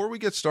 So before we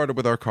get started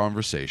with our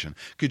conversation,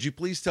 could you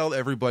please tell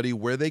everybody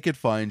where they could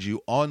find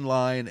you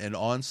online and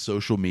on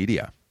social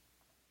media?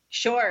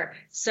 Sure.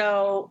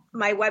 So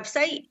my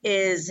website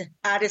is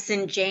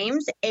Addyson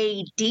James,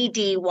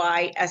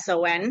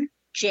 ADDYSON,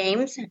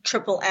 James,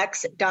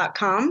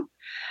 XXX.com.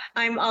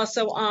 I'm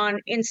also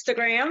on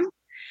Instagram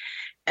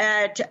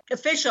at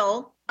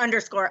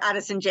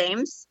official_Addyson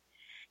James.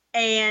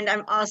 And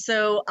I'm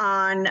also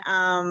on,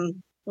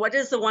 what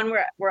is the one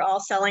where we're all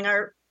selling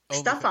our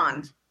stuff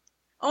on?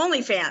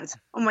 OnlyFans.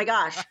 Oh my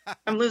gosh.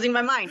 I'm losing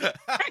my mind.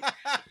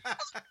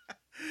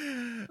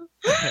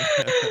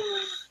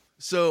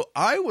 So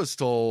I was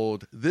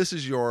told this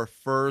is your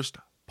first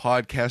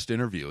podcast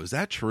interview. Is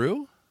that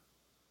true?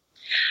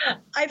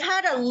 I've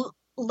had a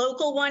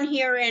local one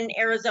here in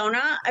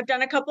Arizona. I've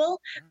done a couple,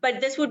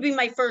 but this would be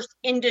my first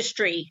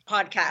industry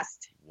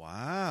podcast.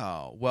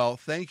 Wow. Well,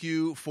 thank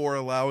you for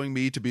allowing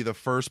me to be the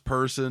first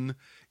person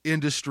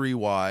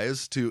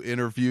industry-wise to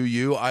interview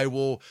you. I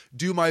will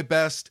do my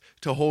best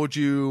to hold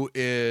you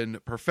in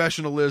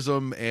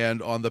professionalism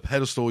and on the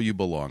pedestal you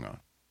belong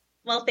on.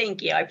 Well,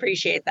 thank you. I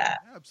appreciate that.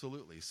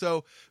 Absolutely.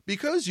 So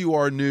because you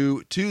are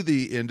new to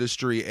the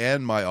industry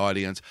and my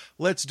audience,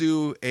 let's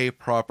do a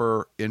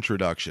proper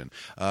introduction.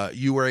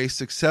 You were a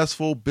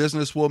successful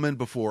businesswoman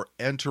before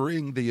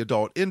entering the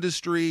adult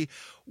industry.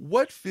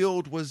 What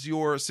field was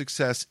your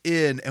success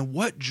in, and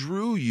what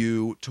drew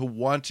you to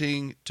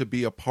wanting to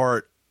be a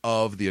part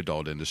of the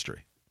adult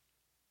industry?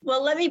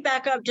 Well, let me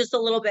back up just a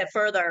little bit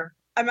further.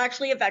 I'm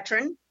actually a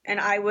veteran, and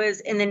I was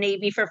in the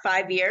Navy for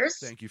 5 years.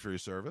 Thank you for your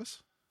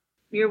service.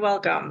 You're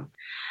welcome.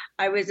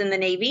 I was in the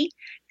Navy,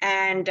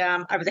 and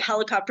I was a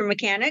helicopter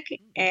mechanic.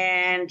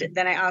 And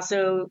then I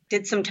also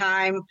did some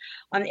time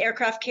on the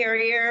aircraft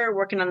carrier,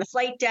 working on the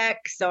flight deck.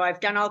 So I've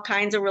done all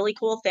kinds of really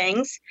cool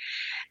things.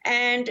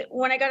 And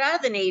when I got out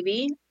of the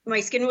Navy, my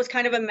skin was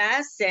kind of a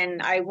mess,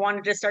 and I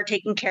wanted to start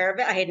taking care of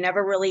it. I had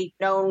never really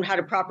known how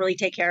to properly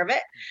take care of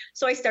it.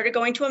 So I started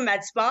going to a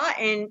med spa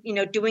and,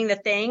 doing the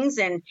things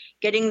and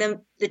getting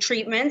the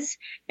treatments.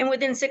 And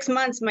within 6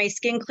 months, my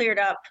skin cleared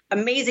up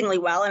amazingly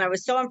well. And I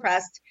was so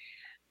impressed.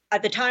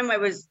 At the time, I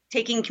was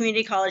taking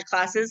community college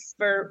classes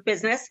for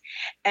business.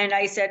 And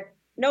I said,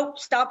 nope,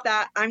 stop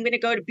that. I'm going to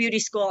go to beauty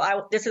school.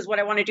 This is what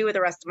I want to do with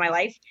the rest of my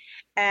life.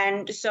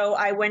 And so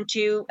I went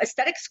to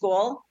aesthetic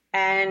school.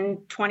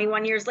 And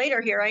 21 years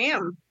later, here I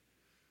am.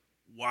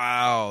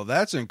 Wow,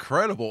 that's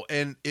incredible.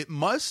 And it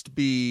must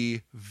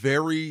be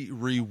very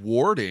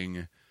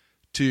rewarding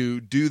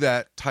to do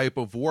that type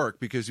of work,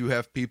 because you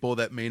have people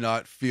that may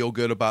not feel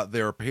good about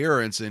their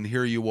appearance, and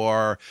here you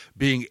are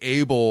being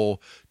able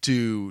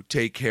to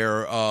take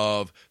care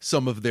of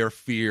some of their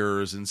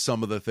fears and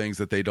some of the things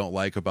that they don't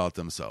like about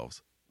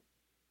themselves.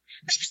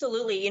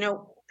 Absolutely.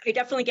 I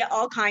definitely get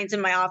all kinds in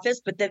my office,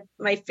 but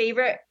my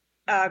favorite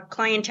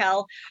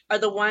clientele are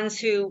the ones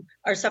who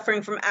are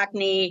suffering from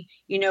acne,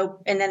 and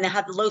then they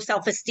have low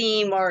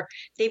self-esteem, or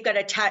they've got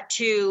a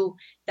tattoo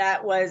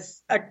that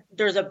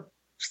there's a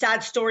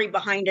sad story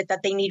behind it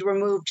that they need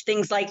removed,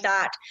 things like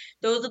that.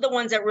 Those are the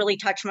ones that really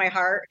touch my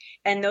heart.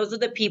 And those are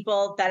the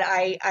people that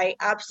I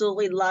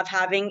absolutely love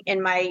having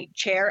in my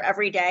chair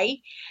every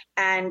day.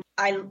 And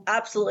I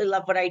absolutely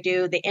love what I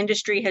do. The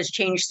industry has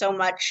changed so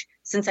much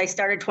since I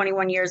started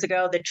 21 years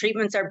ago. The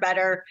treatments are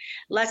better,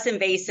 less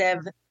invasive,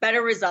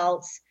 better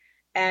results.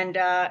 And,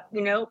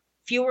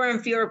 fewer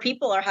and fewer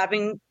people are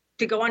having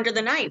to go under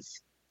the knife.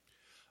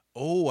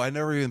 Oh, I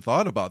never even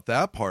thought about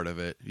that part of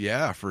it.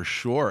 Yeah, for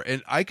sure.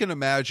 And I can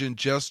imagine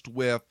just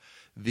with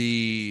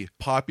the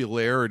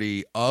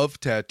popularity of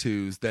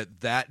tattoos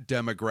that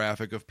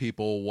demographic of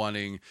people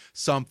wanting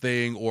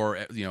something or,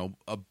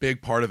 a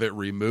big part of it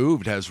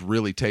removed has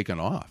really taken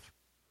off.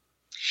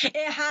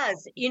 It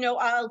has.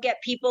 I'll get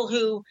people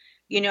who,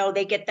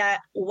 they get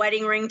that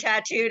wedding ring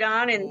tattooed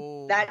on,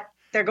 and that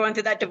they're going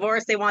through that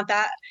divorce. They want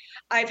that.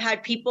 I've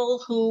had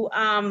people who,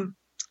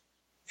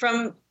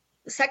 from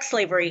sex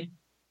slavery,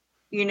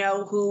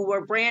 who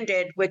were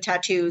branded with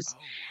tattoos. Oh,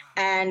 wow.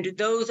 And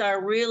those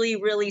are really,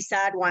 really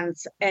sad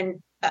ones.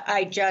 And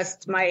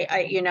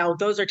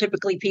those are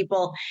typically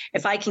people,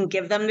 if I can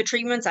give them the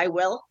treatments, I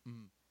will.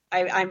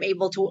 I'm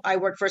able to. I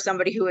work for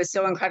somebody who is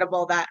so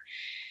incredible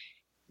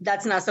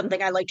that's not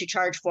something I like to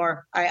charge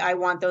for. I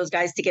want those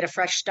guys to get a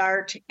fresh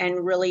start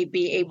and really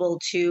be able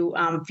to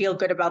feel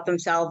good about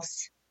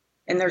themselves.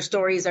 And their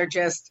stories are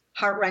just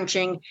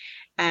heart-wrenching.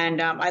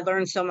 And I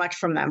learned so much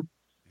from them.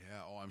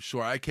 I'm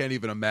sure. I can't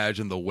even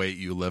imagine the weight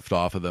you lift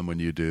off of them when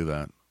you do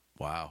that.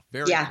 Wow.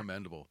 Very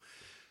commendable.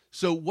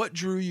 So what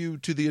drew you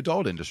to the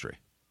adult industry?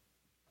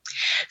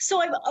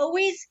 So I've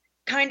always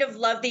kind of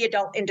loved the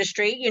adult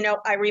industry.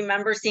 I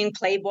remember seeing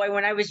Playboy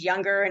when I was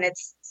younger, and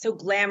it's so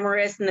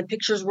glamorous, and the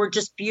pictures were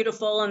just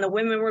beautiful, and the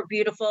women were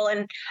beautiful.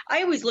 And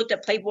I always looked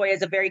at Playboy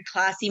as a very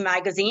classy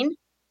magazine,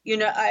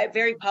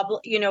 very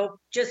public,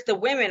 just the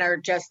women are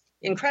just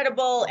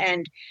incredible.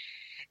 And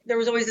there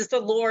was always this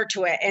allure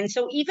to it. And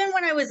so even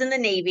when I was in the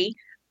Navy,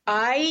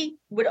 I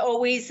would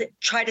always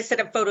try to set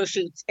up photo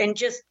shoots and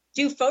just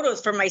do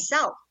photos for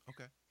myself.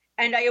 Okay.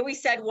 And I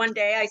always said one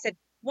day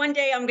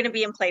I'm going to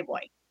be in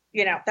Playboy.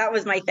 That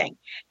was my thing.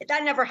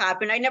 That never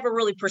happened. I never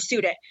really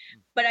pursued it,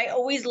 but I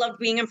always loved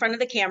being in front of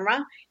the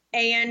camera.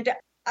 And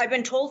I've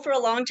been told for a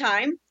long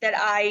time that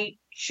I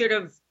should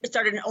have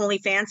started an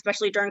OnlyFans,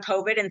 especially during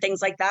COVID and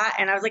things like that.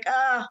 And I was like,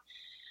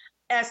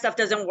 that stuff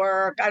doesn't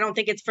work. I don't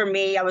think it's for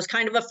me. I was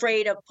kind of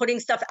afraid of putting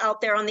stuff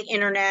out there on the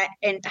internet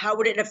and how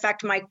would it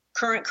affect my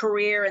current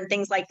career and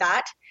things like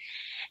that.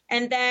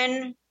 And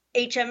then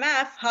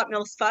HMF, Hot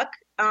Mills Fuck,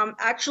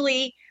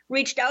 actually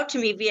reached out to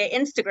me via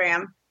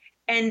Instagram,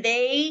 and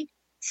they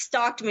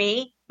stalked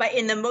me, but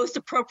in the most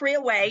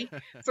appropriate way,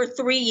 for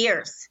 3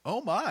 years.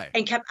 Oh my.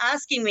 And kept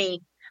asking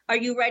me, are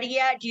you ready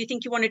yet? Do you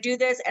think you want to do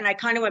this? And I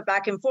kind of went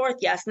back and forth.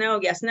 Yes, no,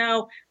 yes,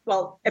 no.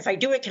 Well, if I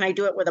do it, can I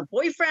do it with a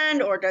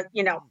boyfriend? Or,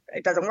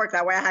 it doesn't work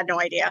that way. I had no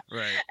idea.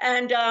 Right.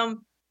 And,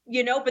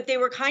 but they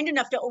were kind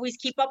enough to always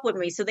keep up with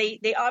me. So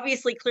they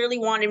obviously clearly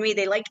wanted me.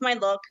 They liked my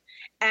look.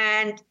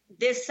 And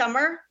this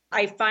summer,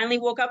 I finally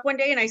woke up one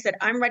day and I said,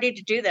 I'm ready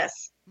to do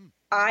this.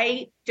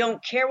 I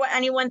don't care what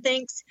anyone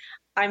thinks.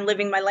 I'm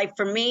living my life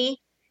for me.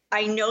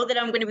 I know that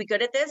I'm going to be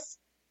good at this,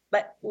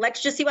 but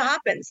let's just see what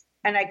happens.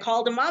 And I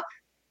called them up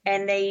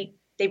and they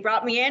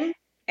brought me in,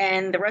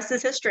 and the rest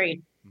is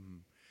history.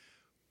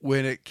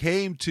 When it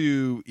came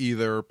to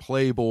either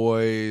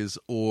Playboys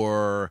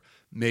or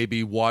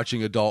maybe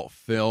watching adult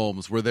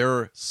films, were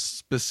there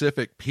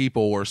specific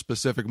people or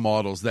specific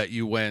models that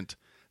you went,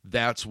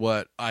 that's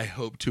what I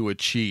hope to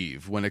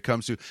achieve when it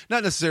comes to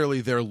not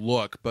necessarily their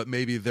look, but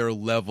maybe their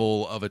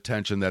level of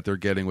attention that they're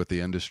getting with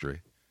the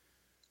industry?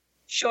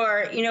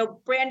 Sure.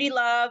 Brandy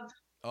Love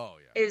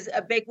is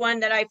a big one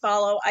that I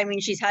follow. I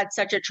mean, she's had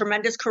such a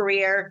tremendous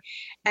career,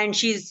 and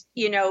she's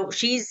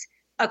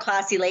a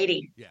classy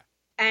lady. Yeah.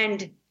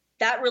 And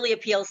that really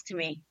appeals to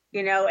me,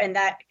 and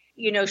that,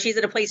 she's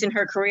at a place in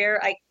her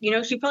career.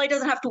 She probably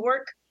doesn't have to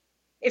work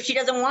if she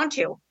doesn't want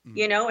to,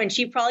 and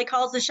she probably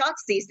calls the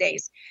shots these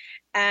days.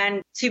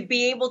 And to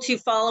be able to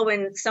follow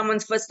in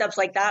someone's footsteps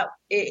like that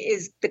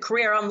is the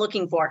career I'm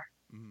looking for.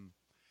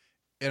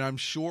 And I'm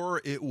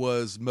sure it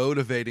was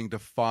motivating to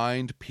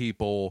find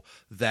people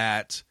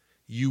that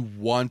you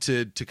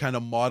wanted to kind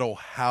of model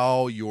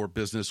how your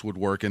business would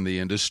work in the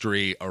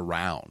industry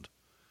around.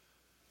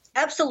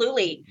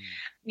 Absolutely.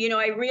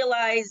 I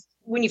realized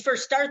when you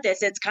first start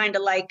this, it's kind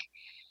of like,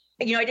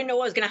 I didn't know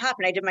what was going to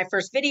happen. I did my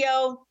first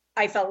video.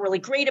 I felt really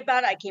great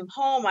about it. I came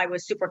home. I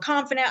was super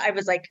confident. I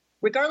was like,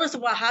 regardless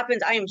of what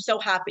happens, I am so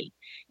happy.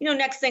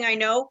 Next thing I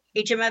know,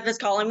 HMF is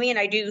calling me and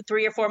I do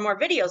 3 or 4 more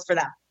videos for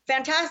them.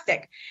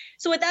 Fantastic.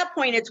 So at that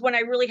point, it's when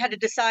I really had to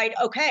decide,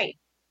 okay,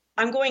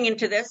 I'm going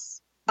into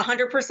this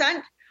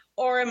 100%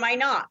 or am I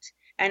not?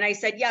 And I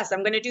said, yes,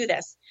 I'm going to do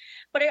this.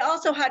 But I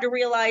also had to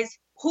realize,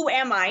 who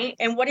am I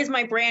and what is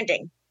my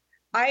branding?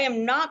 I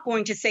am not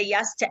going to say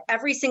yes to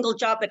every single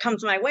job that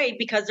comes my way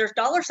because there's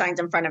dollar signs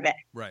in front of it.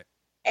 Right.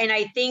 And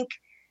I think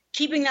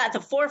keeping that at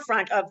the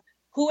forefront of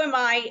who am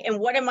I and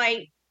what am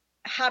I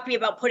happy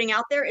about putting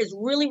out there is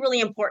really, really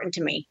important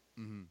to me.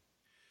 Mm-hmm.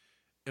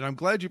 And I'm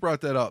glad you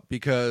brought that up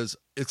because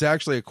it's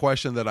actually a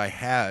question that I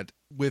had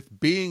with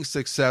being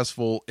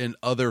successful in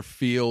other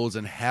fields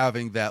and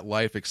having that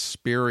life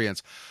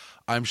experience.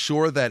 I'm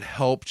sure that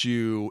helped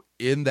you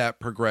in that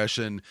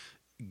progression,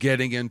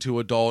 getting into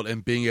adult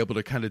and being able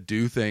to kind of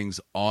do things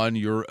on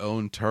your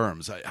own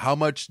terms. How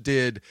much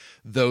did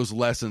those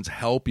lessons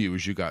help you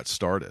as you got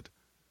started?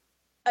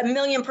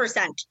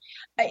 1,000,000%.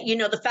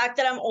 The fact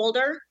that I'm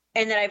older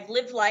and that I've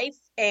lived life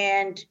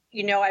and,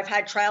 I've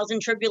had trials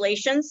and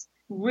tribulations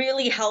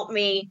really helped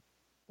me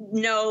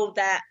know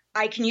that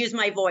I can use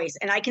my voice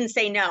and I can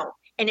say no,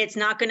 and it's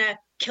not going to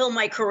kill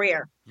my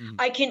career.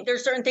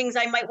 There's certain things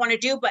I might want to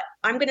do, but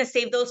I'm going to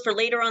save those for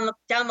later on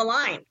down the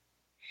line.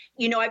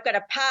 I've got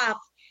a path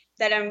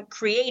that I'm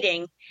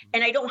creating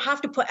and I don't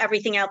have to put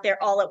everything out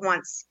there all at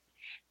once.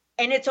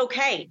 And it's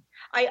okay.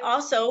 I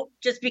also,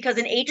 just because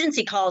an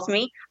agency calls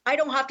me, I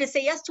don't have to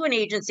say yes to an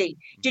agency.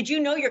 Did you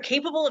know you're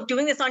capable of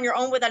doing this on your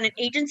own without an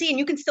agency and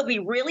you can still be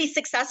really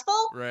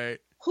successful? Right.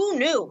 Who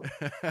knew?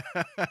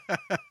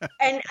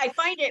 And I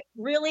find it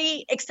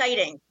really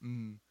exciting.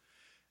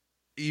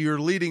 You're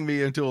leading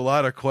me into a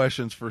lot of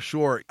questions for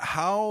sure.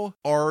 How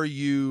are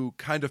you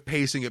kind of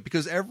pacing it?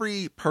 Because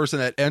every person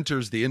that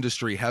enters the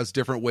industry has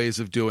different ways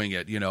of doing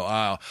it.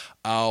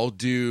 I'll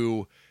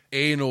do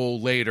anal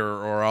later,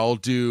 or I'll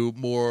do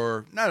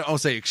more, I'll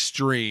say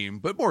extreme,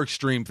 but more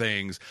extreme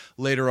things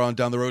later on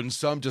down the road. And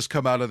some just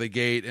come out of the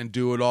gate and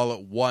do it all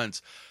at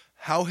once.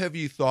 How have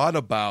you thought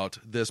about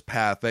this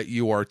path that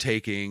you are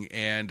taking,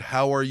 and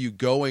how are you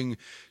going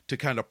to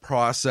kind of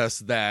process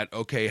that?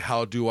 Okay,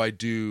 how do I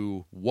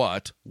do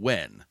what,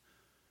 when?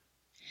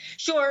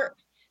 Sure.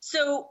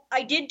 So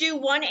I did do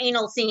one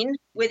anal scene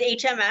with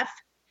HMF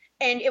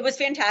and it was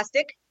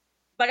fantastic,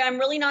 but I'm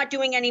really not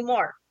doing any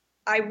more.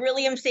 I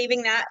really am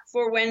saving that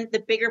for when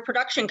the bigger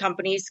production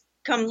companies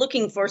come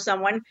looking for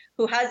someone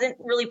who hasn't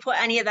really put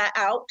any of that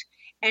out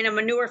and a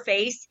manure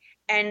face,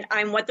 and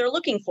I'm what they're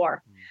looking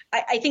for.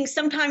 I think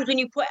sometimes when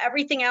you put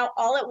everything out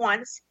all at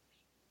once,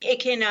 it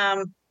can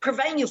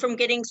prevent you from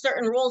getting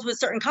certain roles with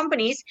certain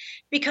companies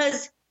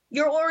because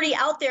you're already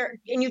out there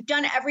and you've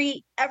done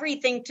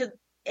everything to,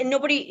 and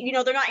nobody, you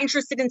know, they're not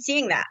interested in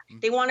seeing that.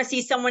 They want to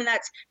see someone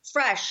that's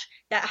fresh,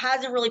 that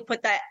hasn't really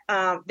put that,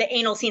 the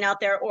anal scene out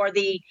there or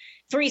the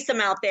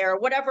threesome out there,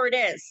 whatever it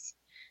is.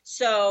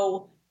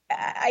 So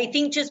I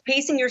think just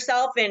pacing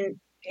yourself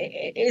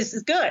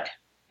is good.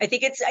 I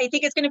think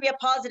it's going to be a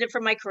positive for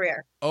my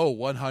career. Oh,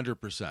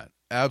 100%.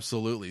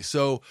 Absolutely.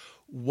 So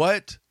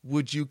what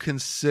would you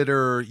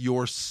consider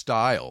your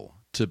style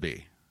to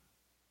be?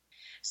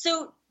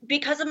 So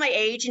because of my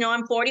age, you know,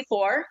 I'm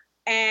 44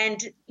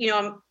 and, you know,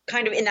 I'm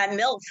kind of in that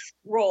MILF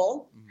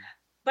role,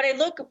 but I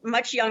look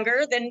much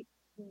younger than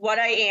what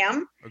I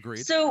am.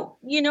 Agreed. So,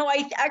 you know,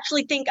 I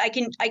actually think I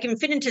can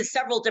fit into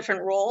several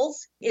different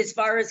roles as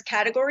far as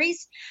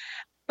categories,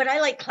 but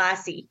I like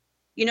classy.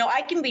 You know,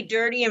 I can be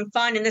dirty and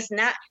fun and this and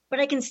that, but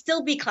I can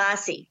still be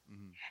classy.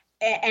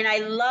 And I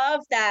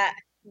love that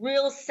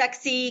real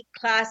sexy,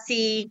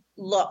 classy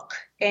look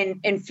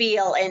and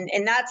feel.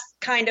 And that's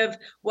kind of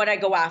what I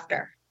go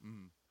after.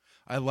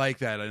 I like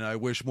that. And I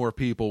wish more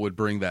people would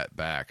bring that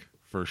back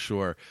for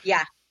sure.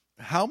 Yeah.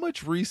 How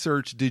much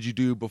research did you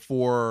do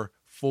before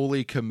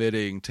fully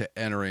committing to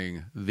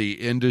entering the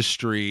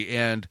industry?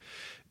 And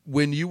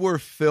when you were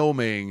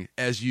filming,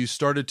 as you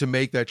started to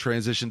make that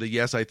transition to,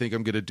 yes, I think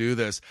I'm going to do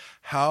this,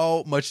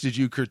 how much did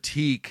you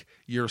critique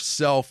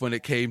yourself when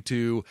it came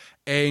to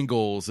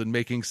angles and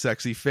making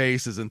sexy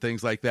faces and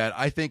things like that?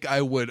 I think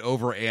I would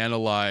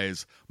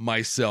overanalyze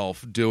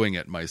myself doing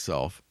it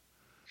myself.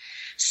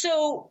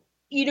 So,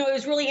 you know, it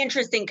was really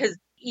interesting because,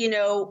 you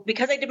know,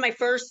 because I did my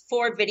first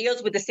 4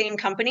 videos with the same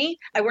company,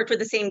 I worked with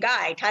the same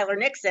guy, Tyler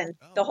Nixon,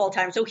 the whole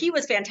time. So he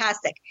was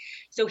fantastic.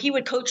 So he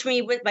would coach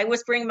me by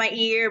whispering in my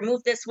ear,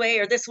 move this way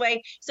or this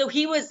way. So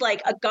he was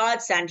like a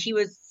godsend. He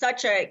was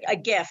such a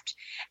gift.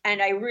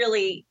 And I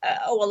really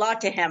owe a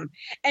lot to him.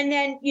 And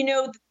then, you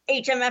know,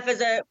 HMF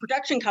as a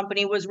production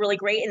company was really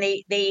great. And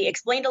they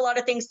explained a lot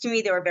of things to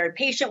me. They were very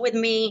patient with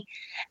me.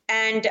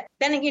 And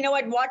then, you know,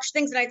 I'd watch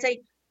things and I'd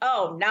say,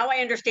 oh, now I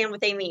understand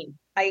what they mean.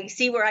 I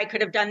see where I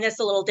could have done this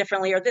a little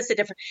differently or this a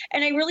different.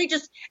 And I really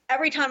just,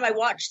 every time I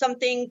watch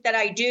something that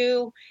I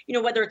do, you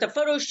know, whether it's a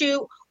photo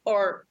shoot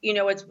or, you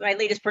know, it's my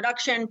latest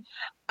production,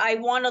 I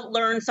want to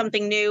learn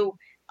something new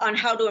on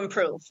how to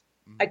improve.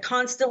 I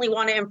constantly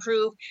want to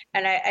improve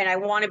and I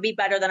want to be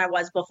better than I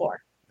was before.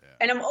 Yeah.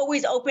 And I'm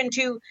always open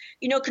to,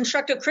 you know,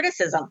 constructive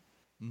criticism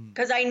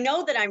because I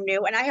know that I'm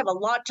new and I have a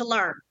lot to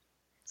learn.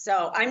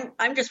 So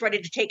I'm just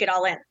ready to take it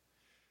all in.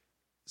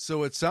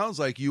 So it sounds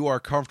like you are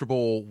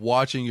comfortable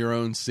watching your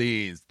own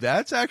scenes.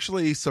 That's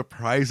actually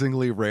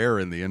surprisingly rare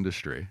in the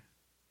industry.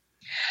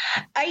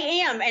 I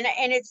am. And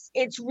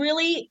it's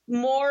really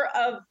more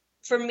of,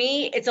 for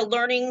me, it's a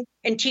learning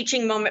and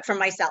teaching moment for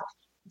myself.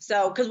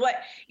 So, because what,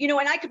 you know,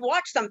 and I could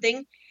watch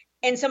something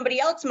and somebody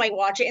else might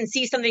watch it and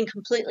see something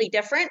completely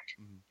different.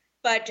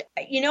 But,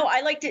 you know,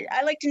 I like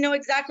to know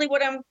exactly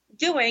what I'm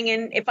doing.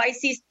 And if I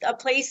see a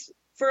place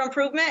for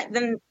improvement,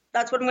 then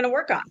that's what I'm going to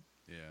work on.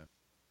 Yeah.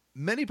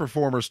 Many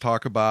performers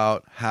talk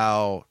about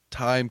how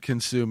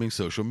time-consuming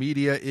social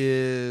media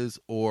is,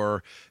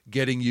 or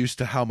getting used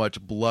to how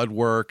much blood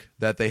work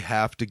that they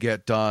have to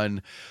get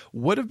done.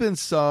 What have been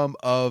some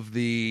of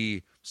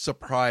the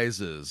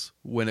surprises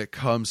when it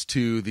comes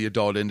to the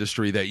adult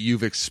industry that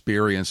you've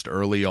experienced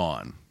early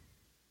on?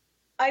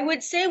 I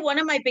would say one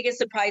of my biggest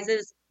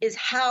surprises is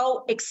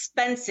how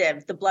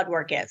expensive the blood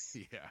work is.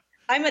 Yeah.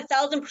 I'm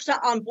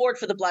 1,000% on board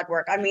for the blood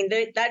work. I mean,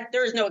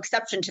 there's no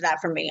exception to that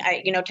for me.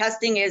 You know,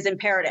 testing is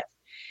imperative,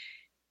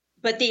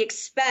 but the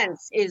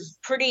expense is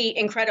pretty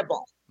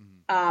incredible.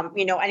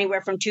 You know, anywhere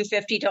from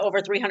 $250 to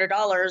over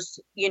 $300,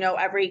 you know,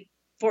 every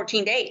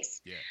 14 days.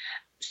 Yeah.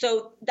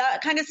 So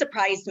that kind of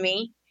surprised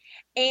me.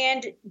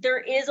 And there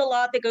is a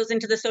lot that goes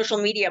into the social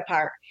media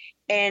part,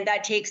 and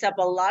that takes up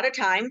a lot of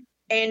time.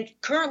 And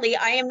currently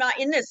I am not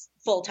in this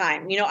full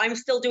time. You know, I'm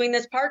still doing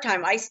this part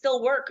time. I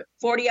still work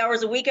 40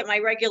 hours a week at my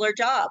regular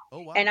job. Oh,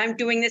 wow. And I'm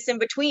doing this in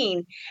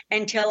between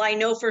until I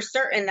know for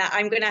certain that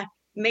I'm going to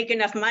make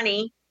enough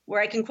money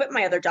where I can quit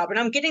my other job. And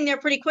I'm getting there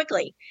pretty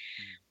quickly.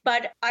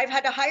 But I've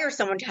had to hire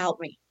someone to help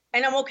me.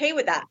 And I'm okay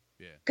with that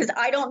because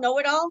I don't know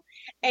it all.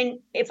 And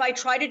if I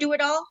try to do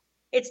it all,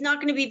 it's not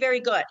going to be very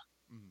good.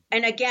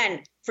 And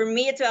again, for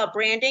me, it's about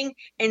branding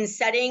and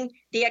setting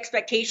the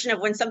expectation of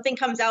when something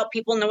comes out,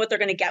 people know what they're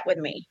going to get with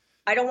me.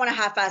 I don't want to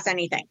half-ass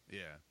anything.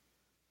 Yeah.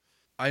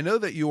 I know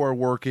that you are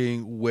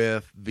working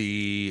with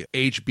the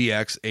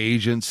HBX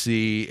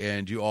agency,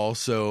 and you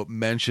also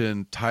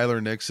mentioned Tyler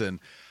Nixon.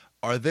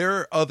 Are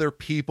there other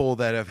people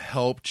that have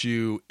helped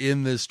you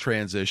in this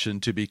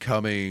transition to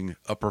becoming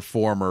a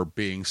performer,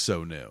 being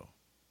so new?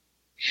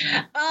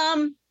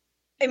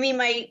 I mean,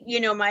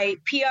 my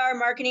PR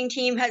marketing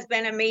team has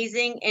been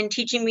amazing in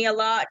teaching me a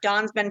lot.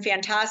 Don's been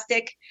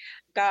fantastic.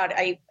 God,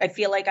 I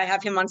feel like I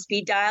have him on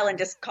speed dial and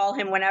just call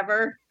him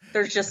whenever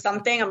there's just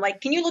something. I'm like,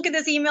 can you look at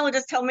this email and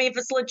just tell me if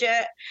it's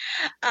legit?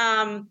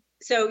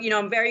 So, you know,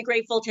 I'm very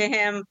grateful to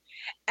him.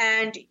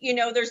 And, you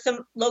know, there's some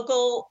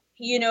local,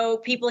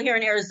 people here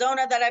in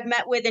Arizona that I've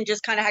met with and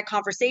just kind of had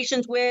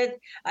conversations with.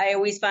 I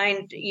always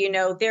find,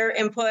 their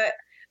input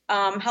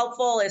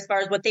helpful as far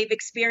as what they've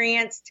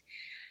experienced.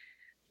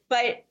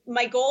 But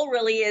my goal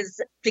really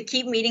is to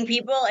keep meeting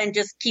people and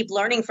just keep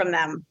learning from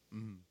them.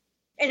 Mm-hmm.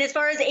 And as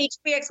far as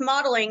HBX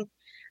modeling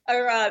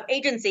or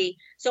agency,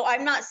 so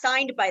I'm not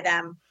signed by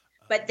them,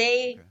 but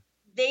they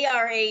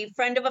are a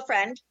friend of a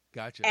friend.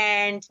 Gotcha.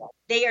 And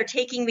they are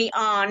taking me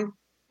on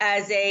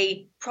as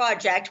a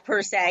project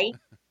per se.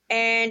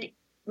 And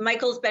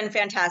Michael's been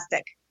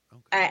fantastic.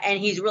 Okay. And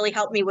he's really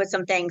helped me with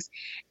some things.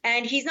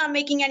 And he's not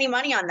making any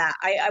money on that.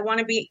 I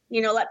want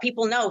to let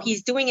people know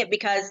he's doing it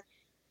because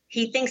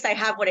he thinks I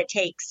have what it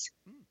takes.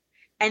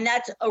 And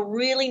that's a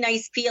really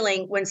nice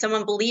feeling when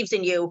someone believes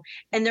in you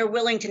and they're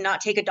willing to not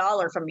take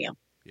 $1 from you.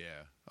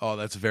 Yeah. Oh,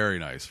 that's very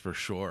nice for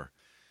sure.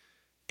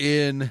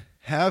 In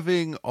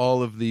having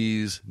all of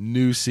these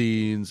new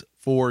scenes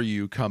for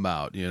you come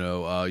out,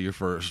 your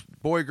first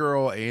boy,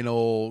 girl,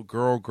 anal,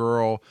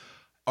 girl,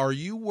 are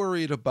you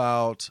worried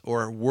about,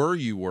 or were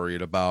you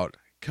worried about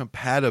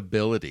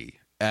compatibility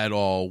at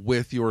all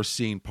with your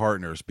scene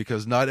partners?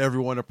 Because not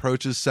everyone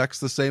approaches sex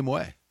the same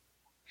way.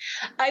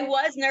 I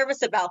was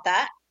nervous about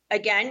that.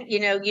 Again, you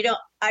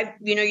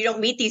don't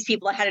meet these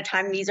people ahead of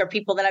time. These are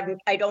people that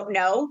I don't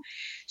know.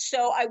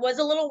 So I was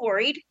a little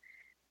worried,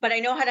 but I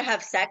know how to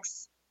have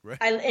sex. Right.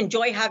 I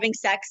enjoy having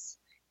sex.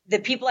 The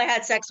people I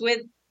had sex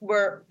with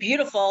were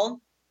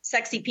beautiful,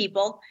 sexy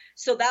people.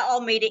 So that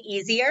all made it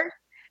easier.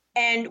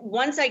 And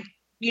once I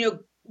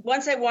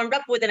warmed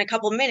up within a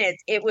couple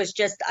minutes, it was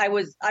just, I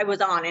was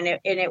on and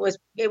it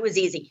was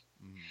easy.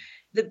 Mm.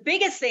 The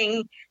biggest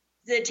thing,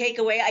 the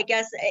takeaway, I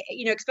guess,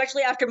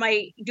 especially after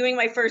doing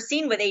my first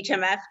scene with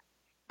HMF,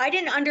 I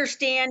didn't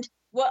understand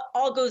what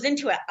all goes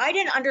into it. I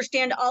didn't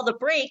understand all the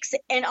breaks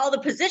and all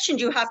the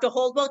positions you have to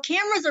hold while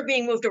cameras are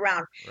being moved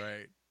around.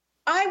 Right.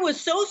 I was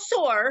so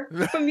sore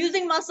from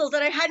using muscles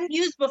that I hadn't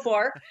used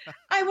before.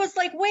 I was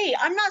like, wait,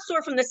 I'm not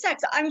sore from the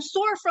sex. I'm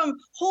sore from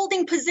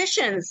holding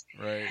positions.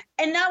 Right.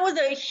 And that was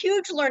a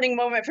huge learning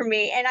moment for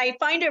me. And I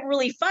find it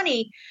really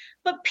funny.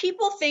 But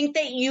people think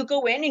that you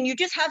go in and you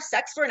just have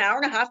sex for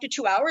 1.5 hours to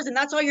 2 hours and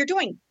that's all you're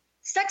doing.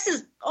 Sex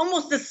is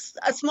almost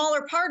a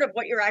smaller part of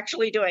what you're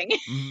actually doing.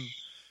 Mm-hmm.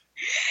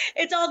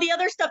 It's all the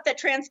other stuff that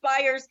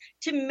transpires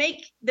to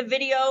make the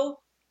video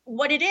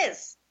what it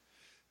is.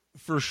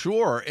 For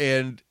sure.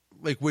 And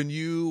like when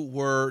you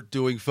were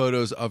doing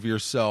photos of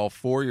yourself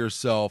for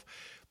yourself,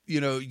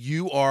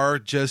 you are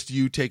just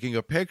you taking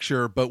a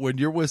picture, but when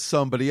you're with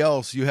somebody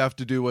else, you have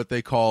to do what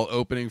they call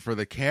opening for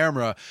the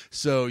camera.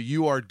 So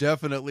you are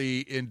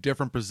definitely in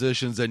different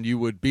positions than you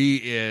would be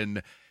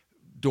in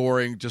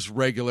during just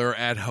regular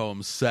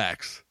at-home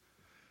sex.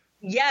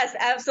 Yes,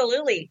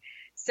 absolutely.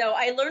 So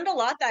I learned a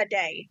lot that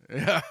day.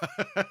 Yeah,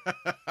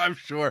 I'm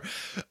sure.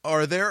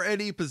 Are there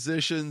any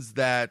positions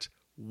that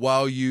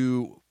while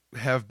you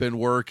have been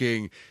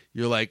working,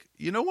 you're like,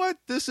 you know what,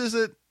 this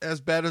isn't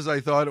as bad as I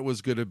thought it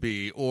was going to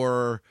be?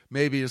 Or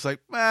maybe it's like,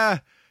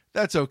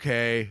 that's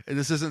okay.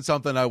 This isn't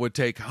something I would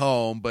take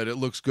home, but it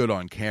looks good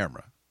on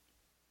camera.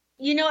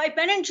 I've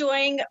been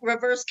enjoying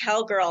reverse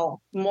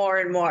cowgirl more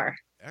and more.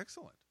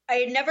 Excellent. I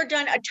had never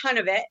done a ton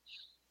of it.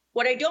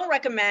 What I don't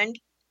recommend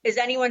is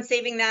anyone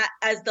saving that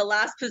as the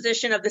last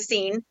position of the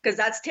scene, because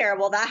that's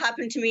terrible. That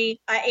happened to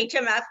me at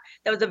HMF.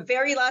 That was the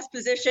very last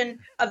position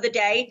of the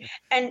day.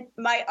 And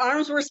my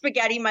arms were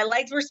spaghetti. My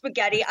legs were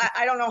spaghetti.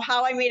 I don't know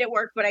how I made it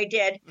work, but I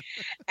did.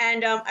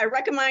 And I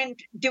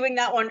recommend doing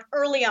that one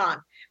early on.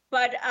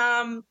 But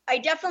I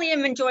definitely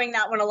am enjoying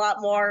that one a lot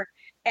more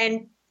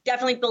and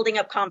definitely building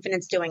up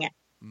confidence doing it.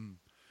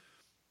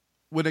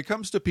 When it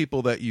comes to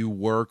people that you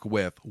work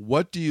with,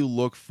 what do you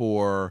look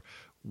for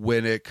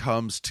when it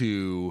comes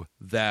to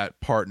that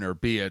partner,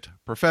 be it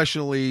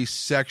professionally,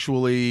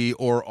 sexually,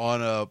 or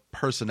on a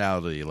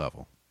personality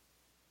level?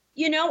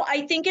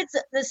 I think it's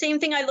the same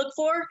thing I look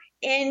for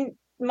in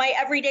my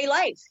everyday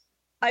life.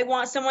 I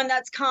want someone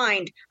that's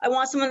kind. I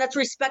want someone that's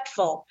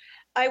respectful.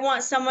 I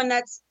want someone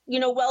that's,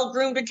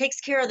 well-groomed and takes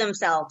care of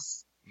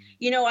themselves.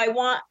 I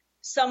want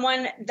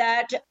someone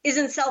that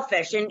isn't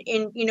selfish and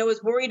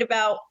is worried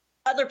about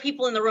other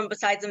people in the room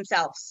besides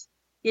themselves.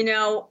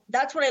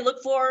 That's what I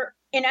look for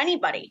in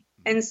anybody.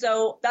 And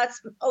so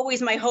that's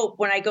always my hope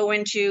when I go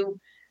into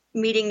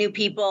meeting new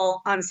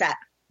people on set.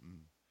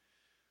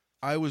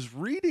 I was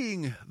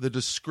reading the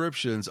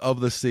descriptions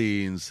of the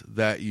scenes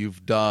that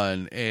you've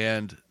done,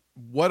 and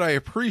what I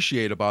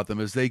appreciate about them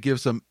is they give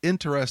some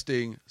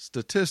interesting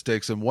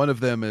statistics, and one of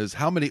them is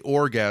how many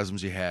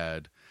orgasms you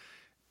had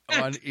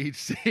on each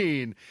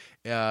scene.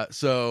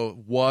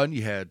 So 1,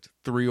 you had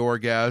 3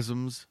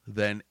 orgasms,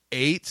 then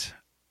 8,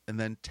 and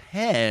then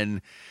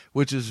 10,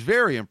 which is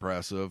very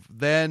impressive.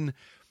 Then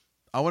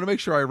I want to make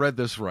sure I read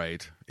this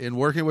right. In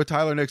working with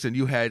Tyler Nixon,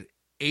 you had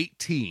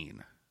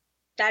 18.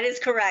 That is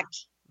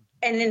correct.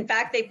 And in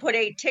fact, they put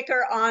a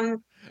ticker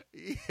on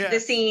the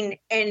scene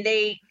and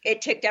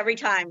it ticked every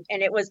time.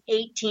 And it was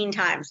 18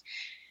 times.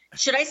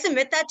 Should I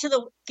submit that to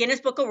the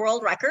Guinness Book of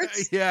World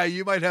Records? Yeah,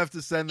 you might have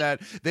to send that.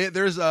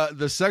 There's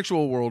the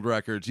sexual world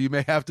records. You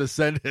may have to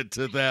send it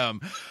to them.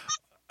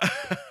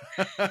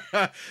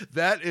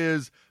 That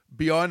is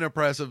beyond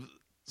impressive.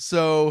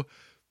 So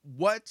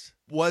what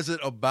was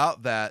it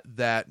about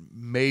that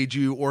made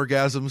you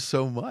orgasm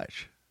so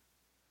much?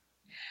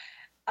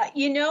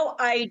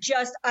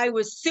 I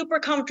was super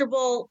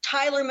comfortable.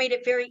 Tyler made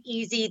it very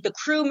easy. The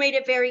crew made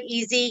it very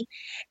easy.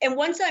 And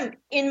once I'm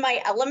in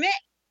my element,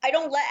 I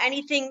don't let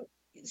anything,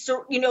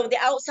 the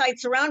outside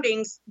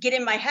surroundings get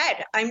in my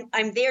head.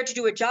 I'm there to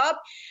do a job,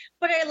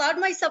 but I allowed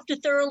myself to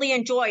thoroughly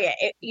enjoy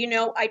it.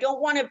 I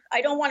don't want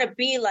to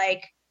be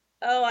like,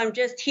 oh, I'm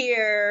just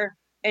here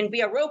and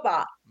be a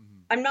robot.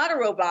 Mm-hmm. I'm not a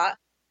robot.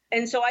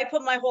 And so I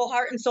put my whole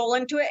heart and soul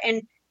into it.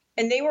 And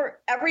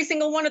every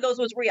single one of those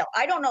was real.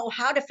 I don't know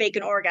how to fake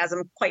an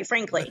orgasm, quite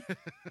frankly.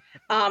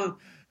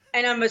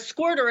 And I'm a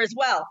squirter as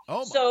well.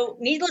 Oh, so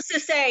needless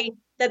to say,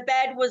 the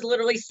bed was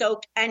literally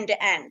soaked end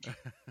to end.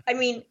 I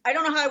mean, I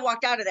don't know how I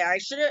walked out of there. I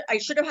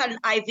should have had an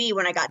IV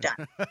when I got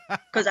done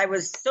because I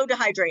was so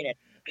dehydrated.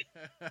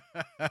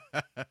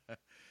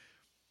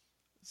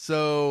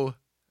 So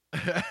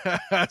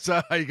that's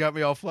how you got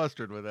me all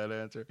flustered with that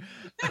answer.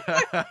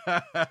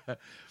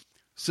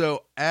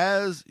 So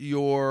as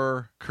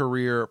your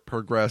career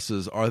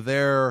progresses, are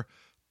there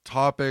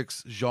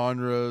topics,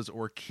 genres,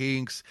 or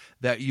kinks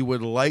that you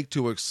would like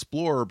to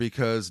explore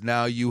because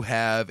now you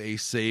have a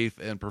safe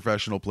and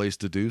professional place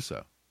to do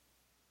so?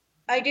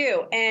 I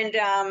do. And,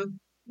 I'm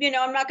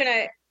not going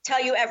to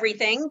tell you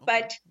everything,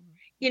 but,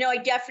 I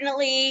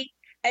definitely,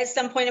 at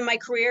some point in my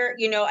career,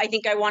 I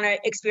think I want to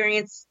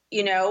experience, a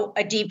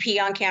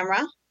DP on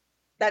camera.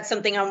 That's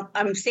something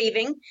I'm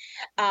saving.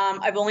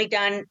 I've only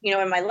done,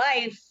 in my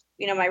life,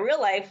 my real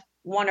life,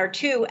 one or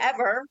two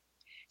ever.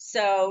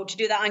 So to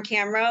do that on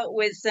camera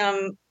with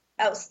some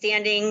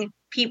outstanding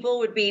people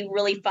would be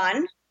really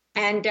fun.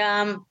 And,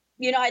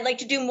 I'd like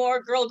to do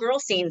more girl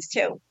scenes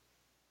too.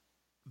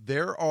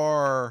 There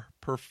are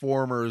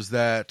performers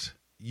that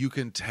you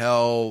can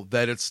tell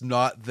that it's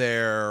not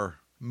their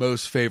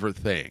most favorite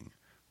thing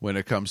when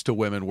it comes to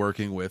women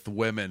working with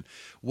women.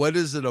 What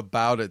is it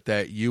about it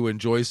that you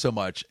enjoy so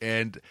much?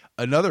 And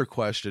another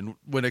question,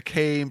 when it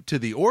came to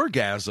the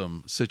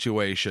orgasm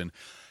situation,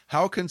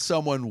 how can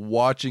someone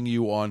watching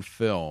you on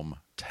film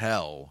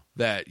tell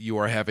that you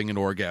are having an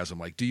orgasm?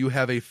 Like, do you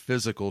have a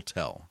physical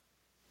tell?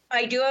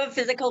 I do have a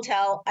physical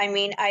tell. I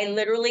mean, I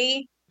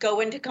literally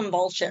go into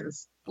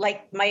convulsions.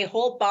 Like my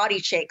whole body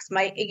shakes,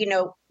 my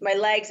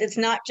legs. It's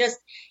not just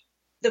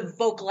the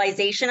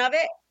vocalization of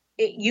it.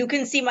 You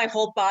can see my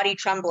whole body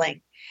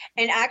trembling.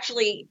 And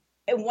actually,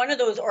 in one of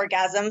those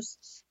orgasms,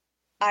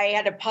 I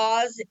had to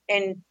pause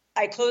and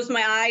I closed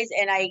my eyes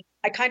and I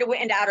kind of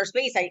went into outer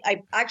space.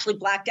 I actually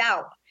blacked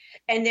out.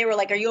 And they were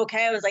like, "Are you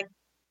okay?" I was like,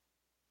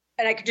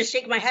 and I could just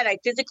shake my head. I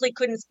physically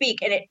couldn't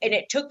speak. And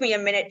it took me a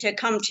minute to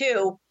come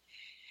to.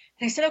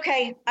 And I said,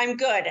 "Okay, I'm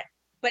good."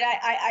 But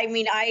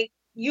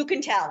you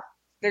can tell.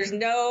 There's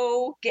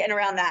no getting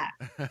around that.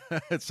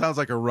 It sounds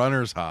like a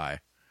runner's high.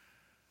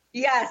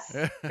 Yes,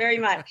 very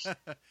much.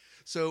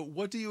 So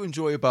what do you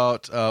enjoy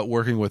about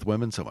working with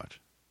women so much?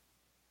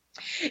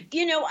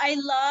 I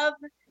love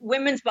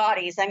women's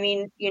bodies. I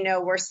mean,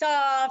 we're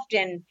soft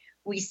and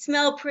we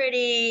smell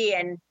pretty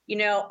and,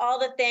 all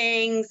the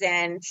things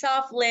and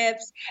soft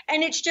lips.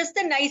 And it's just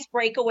a nice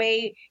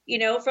breakaway,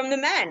 from the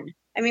men.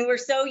 I mean, we're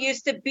so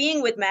used to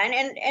being with men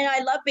and I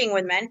love being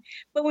with men.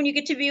 But when you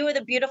get to be with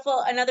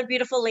another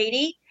beautiful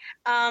lady,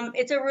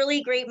 it's a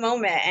really great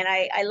moment. And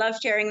I love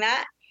sharing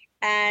that.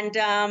 And,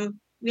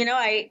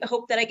 I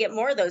hope that I get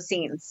more of those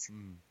scenes.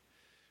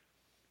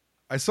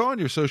 I saw on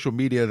your social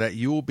media that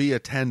you will be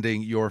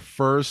attending your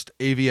first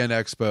AVN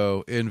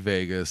Expo in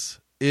Vegas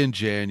in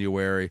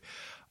January.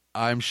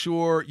 I'm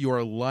sure you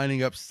are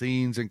lining up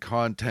scenes and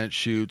content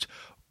shoots,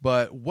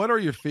 but what are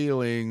your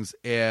feelings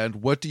and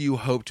what do you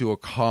hope to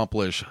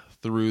accomplish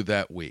through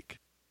that week?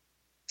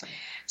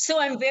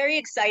 So I'm very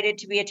excited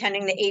to be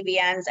attending the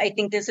AVNs. I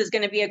think this is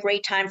going to be a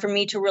great time for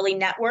me to really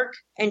network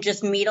and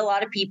just meet a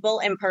lot of people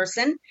in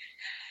person.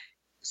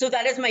 So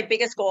that is my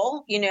biggest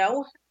goal.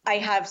 I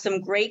have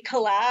some great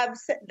collabs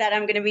that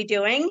I'm going to be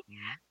doing.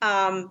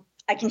 I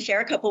can share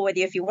a couple with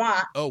you if you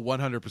want. Oh,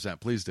 100%.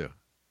 Please do.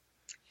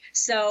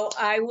 So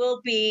I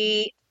will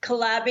be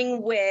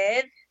collabing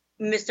with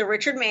Mr.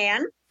 Richard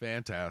Mann.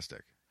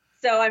 Fantastic.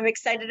 So I'm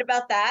excited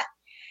about that.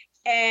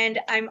 And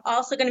I'm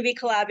also going to be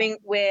collabing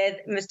with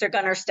Mr.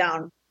 Gunnar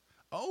Stone.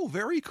 Oh,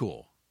 very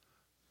cool.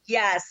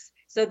 Yes.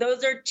 So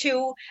those are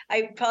two.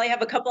 I probably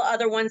have a couple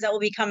other ones that will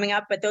be coming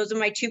up, but those are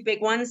my two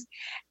big ones.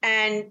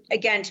 And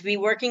again, to be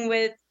working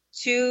with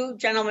two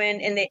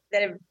gentlemen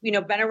that have,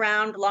 been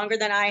around longer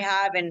than I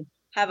have and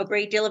have a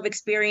great deal of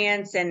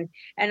experience and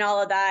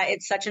all of that.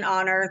 It's such an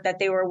honor that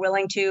they were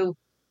willing to,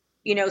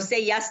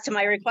 say yes to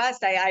my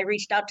request. I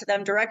reached out to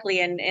them directly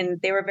and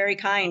they were very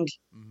kind.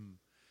 Mm-hmm.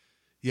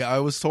 Yeah, I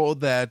was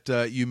told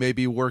that you may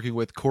be working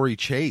with Corey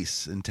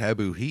Chase in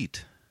Taboo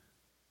Heat.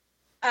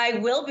 I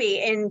will be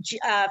in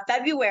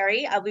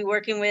February. I'll be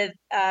working with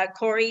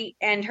Corey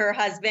and her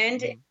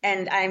husband,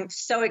 and I'm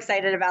so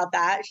excited about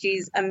that.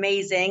 She's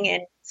amazing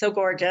and so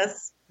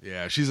gorgeous.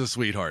 Yeah, she's a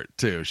sweetheart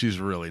too. She's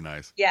really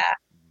nice. Yeah.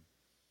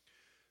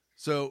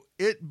 So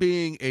it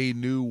being a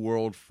new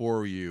world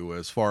for you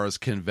as far as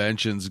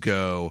conventions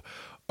go,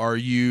 are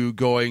you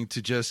going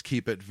to just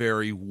keep it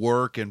very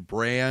work and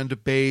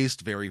brand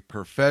based, very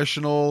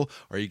professional?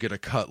 Are you going to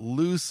cut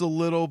loose a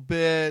little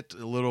bit,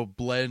 a little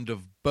blend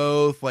of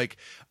both? Like,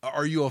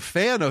 are you a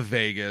fan of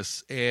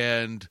Vegas,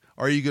 and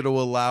are you going to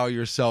allow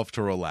yourself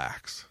to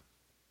relax?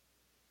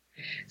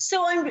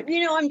 So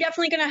I'm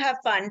definitely going to have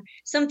fun.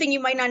 Something you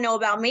might not know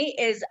about me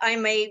is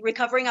I'm a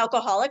recovering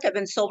alcoholic. I've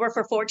been sober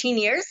for 14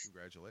 years.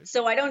 Congratulations.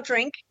 So I don't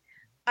drink.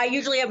 I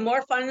usually have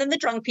more fun than the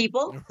drunk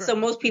people. Right. So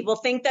most people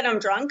think that I'm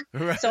drunk.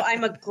 Right. So I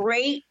have a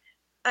great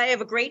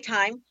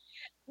time,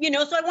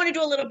 so I want to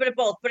do a little bit of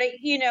both, but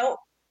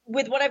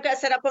with what I've got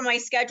set up on my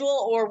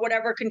schedule or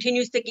whatever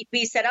continues to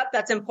be set up,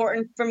 that's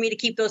important for me to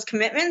keep those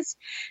commitments.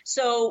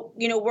 So,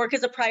 work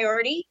is a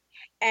priority,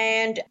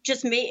 and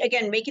just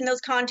making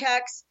those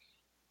contacts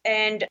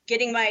and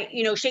getting my,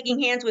 shaking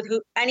hands with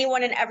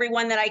anyone and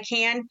everyone that I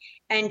can,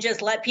 and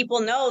just let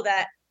people know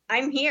that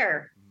I'm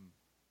here.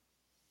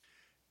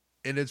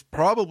 And it's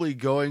probably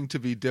going to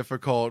be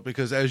difficult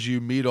because as you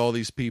meet all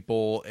these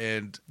people,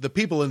 and the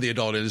people in the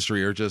adult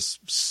industry are just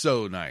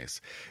so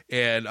nice.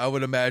 And I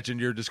would imagine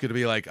you're just going to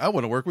be like, I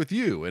want to work with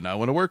you and I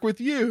want to work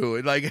with you.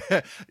 And like,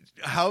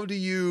 how do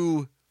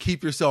you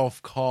keep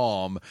yourself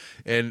calm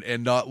and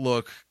not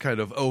look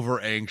kind of over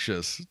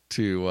anxious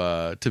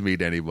to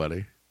meet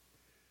anybody?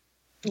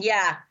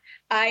 Yeah,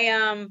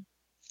 I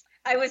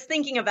was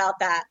thinking about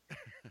that.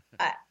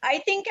 I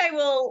think I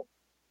will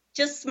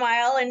just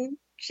smile and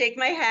shake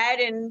my head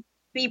and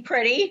be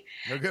pretty,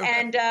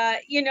 and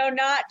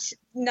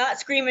not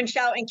scream and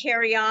shout and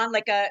carry on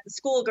like a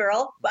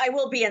schoolgirl. I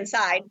will be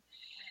inside,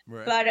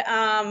 right. But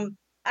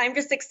I'm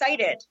just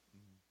excited.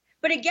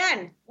 But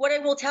again, what I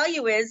will tell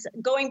you is,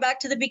 going back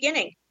to the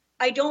beginning,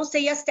 I don't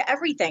say yes to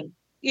everything.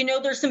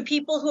 There's some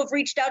people who have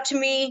reached out to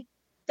me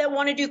that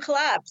want to do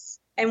collabs,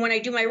 and when I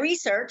do my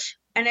research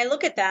and I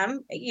look at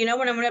them, when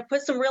I'm going to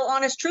put some real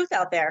honest truth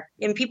out there,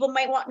 and people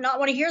might not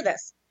want to hear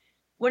this.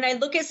 When I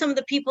look at some of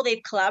the people they've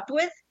collabed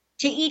with,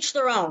 to each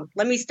their own.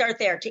 Let me start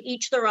there, to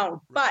each their own.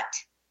 But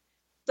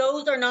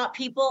those are not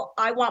people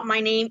I want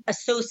my name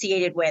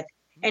associated with.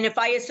 And if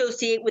I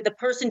associate with the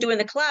person doing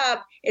the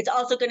collab, it's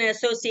also going to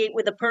associate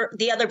with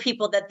the other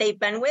people that they've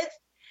been with.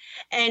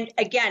 And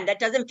again, that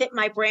doesn't fit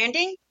my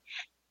branding.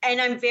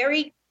 And I'm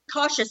very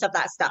cautious of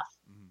that stuff.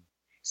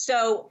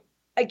 So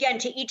again,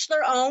 to each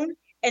their own.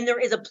 And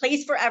there is a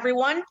place for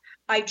everyone.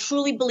 I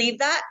truly believe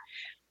that.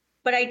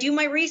 But I do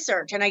my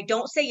research, and I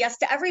don't say yes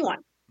to everyone.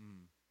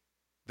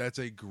 That's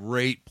a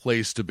great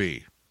place to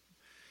be.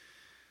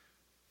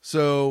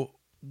 So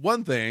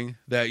one thing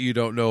that you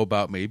don't know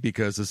about me,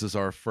 because this is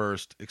our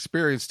first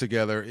experience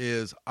together,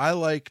 is I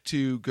like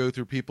to go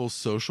through people's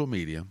social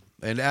media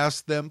and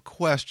ask them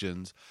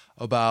questions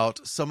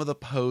about some of the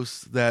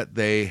posts that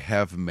they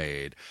have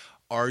made.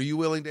 Are you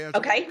willing to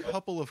answer a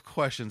couple of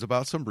questions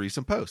about some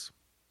recent posts?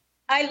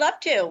 I'd love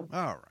to. All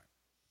right.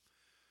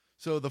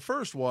 So the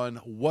first one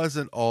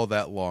wasn't all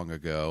that long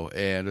ago,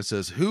 and it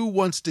says, "Who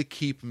wants to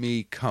keep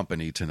me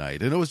company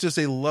tonight?" And it was just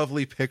a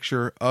lovely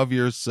picture of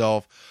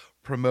yourself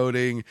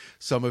promoting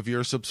some of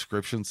your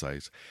subscription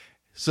sites.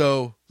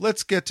 So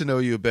let's get to know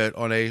you a bit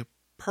on a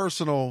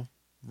personal,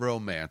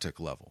 romantic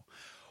level.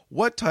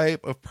 What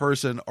type of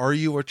person are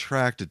you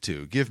attracted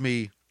to? Give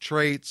me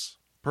traits,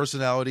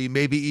 personality,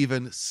 maybe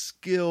even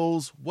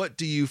skills. What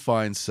do you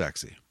find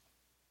sexy?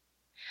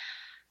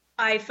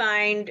 I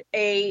find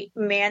a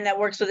man that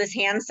works with his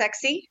hands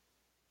sexy,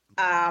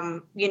 a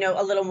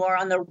little more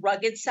on the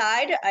rugged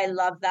side. I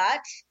love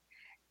that.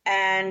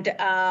 And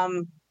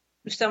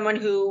someone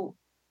who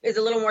is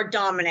a little more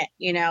dominant,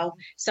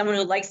 someone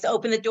who likes to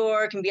open the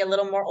door, can be a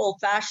little more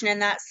old fashioned in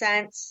that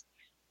sense.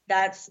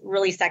 That's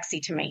really sexy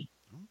to me.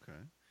 Okay.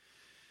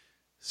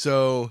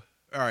 So,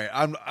 all right.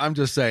 I'm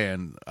just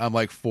saying, I'm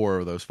like 4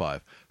 of those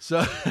 5.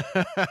 So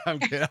I'm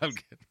kidding.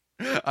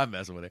 I'm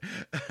messing with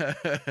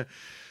it.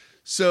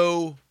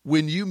 So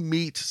when you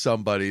meet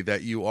somebody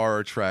that you are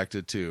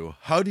attracted to,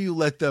 how do you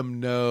let them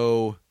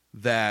know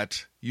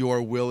that you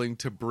are willing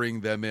to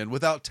bring them in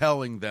without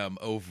telling them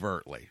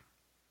overtly?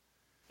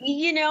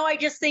 I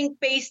just think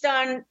based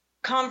on,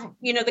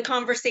 the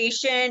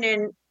conversation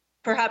and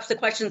perhaps the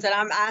questions that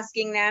I'm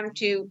asking them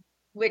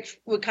which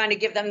would kind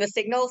of give them the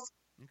signals.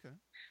 Okay.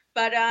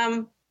 But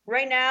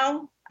right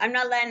now, I'm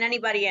not letting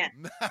anybody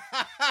in.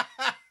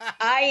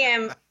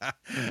 I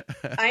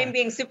am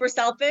being super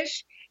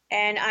selfish.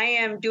 And I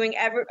am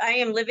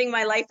living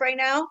my life right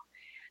now.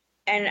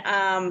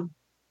 And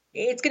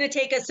it's going to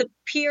take a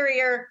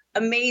superior,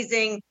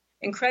 amazing,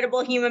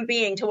 incredible human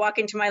being to walk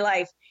into my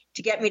life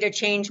to get me to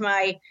change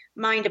my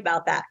mind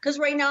about that. Because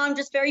right now I'm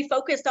just very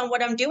focused on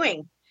what I'm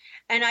doing.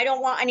 And I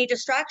don't want any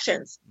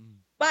distractions.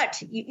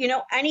 But,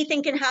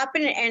 anything can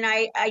happen. And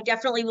I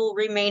definitely will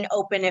remain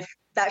open if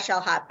that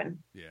shall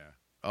happen. Yeah.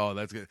 Oh,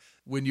 that's good.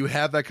 When you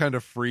have that kind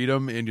of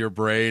freedom in your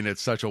brain,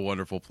 it's such a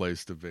wonderful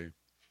place to be.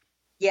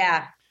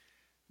 Yeah.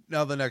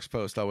 Now, the next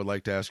post I would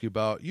like to ask you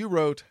about, you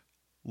wrote,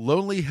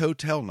 "Lonely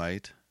hotel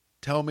night.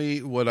 Tell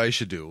me what I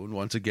should do." And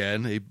once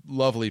again, a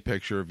lovely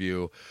picture of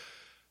you.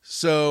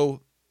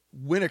 So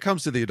when it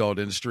comes to the adult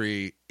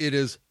industry, it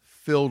is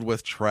filled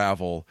with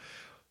travel.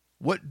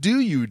 What do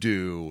you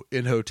do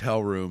in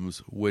hotel rooms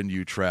when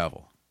you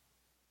travel?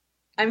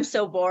 I'm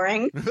so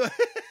boring.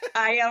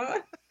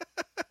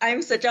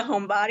 I'm such a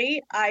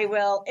homebody. I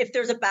will, if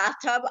there's a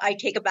bathtub, I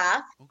take a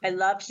bath. Okay. I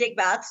love to take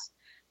baths,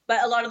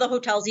 but a lot of the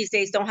hotels these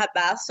days don't have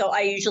baths. So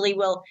I usually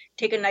will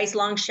take a nice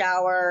long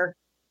shower,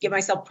 get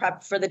myself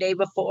prepped for the day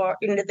before,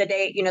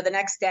 the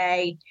next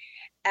day.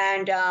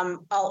 And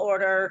I'll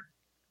order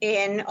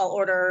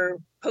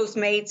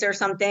Postmates or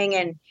something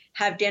and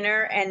have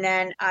dinner. And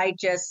then I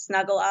just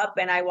snuggle up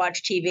and I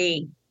watch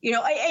TV,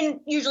 and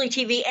usually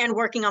TV and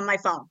working on my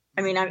phone.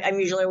 I mean, I'm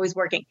usually always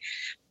working,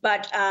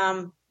 but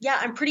yeah,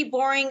 I'm pretty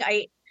boring.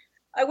 I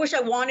wish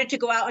I wanted to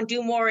go out and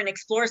do more and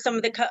explore some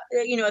of the,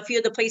 a few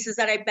of the places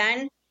that I've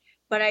been,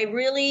 but I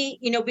really,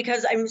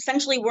 because I'm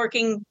essentially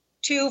working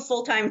 2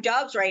 full-time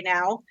jobs right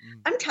now,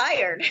 I'm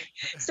tired.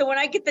 So when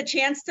I get the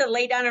chance to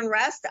lay down and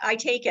rest, I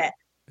take it.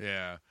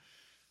 Yeah.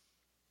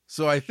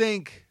 So I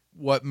think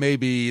what may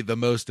be the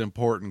most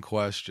important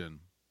question,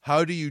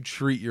 how do you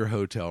treat your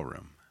hotel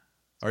room?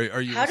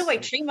 Are you? How do I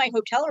treat my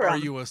hotel room? Are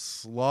you a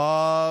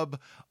slob?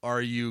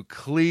 Are you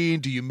clean?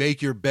 Do you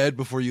make your bed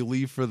before you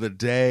leave for the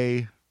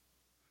day?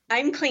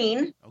 I'm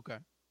clean. Okay.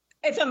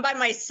 If I'm by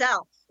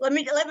myself, let's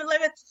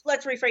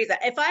rephrase that.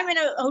 If I'm in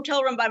a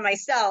hotel room by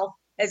myself,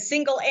 as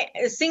single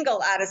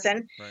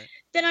Addison, right,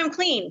 then I'm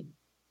clean.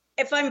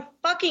 If I'm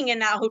fucking in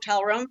that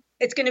hotel room,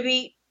 it's going to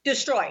be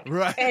destroyed.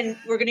 Right. And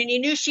we're going to need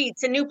new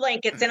sheets and new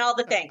blankets and all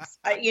the things.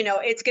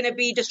 It's going to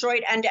be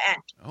destroyed end to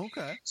end.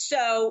 Okay.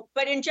 So,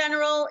 but in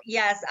general,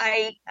 yes,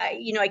 I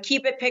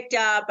keep it picked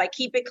up. I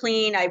keep it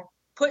clean. I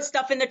put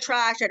stuff in the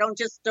trash. I don't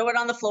just throw it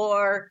on the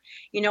floor,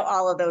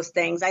 all of those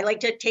things. I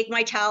like to take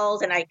my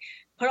towels and I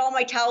put all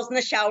my towels in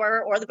the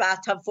shower or the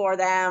bathtub for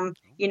them,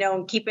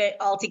 and keep it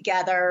all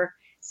together.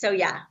 So,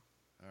 yeah.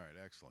 All right.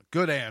 Excellent.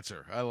 Good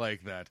answer. I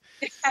like that.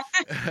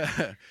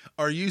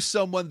 Are you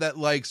someone that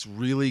likes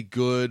really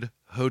good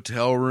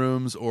hotel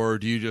rooms, or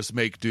do you just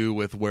make do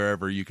with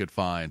wherever you could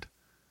find?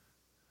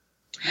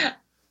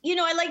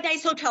 I like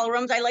nice hotel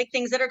rooms. I like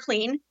things that are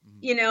clean,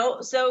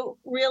 so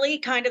really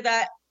kind of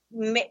that,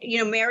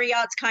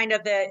 Marriott's kind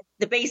of the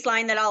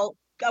baseline that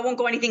I won't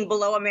go anything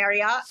below a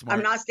Marriott. Smart.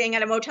 I'm not staying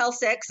at a Motel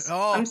 6.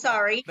 Oh, I'm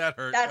sorry. That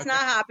hurt. That's not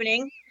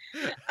happening.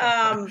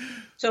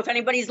 So if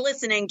anybody's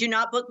listening, do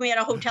not book me at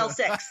a Hotel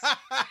 6.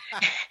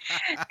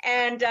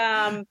 And,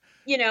 at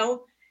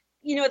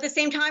the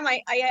same time,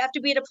 I have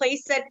to be at a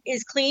place that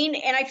is clean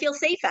and I feel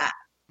safe at.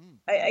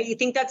 I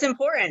think that's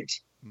important.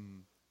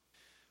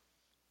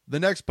 The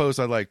next post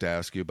I'd like to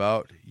ask you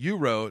about, you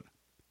wrote,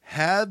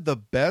 "Had the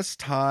best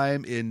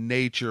time in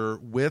nature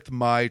with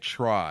my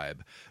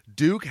tribe.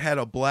 Duke had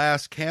a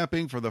blast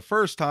camping for the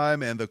first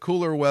time, and the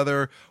cooler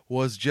weather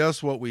was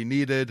just what we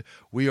needed.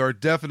 We are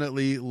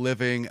definitely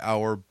living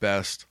our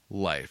best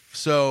life."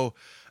 So,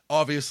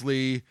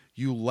 obviously,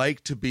 you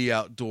like to be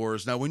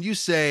outdoors. Now, when you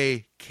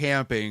say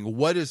camping,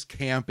 what is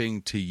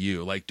camping to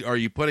you? Like, are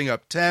you putting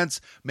up tents,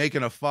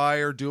 making a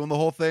fire, doing the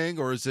whole thing?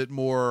 Or is it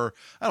more,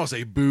 I don't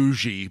say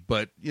bougie,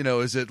 but,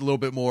 is it a little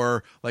bit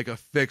more like a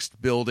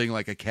fixed building,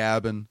 like a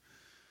cabin?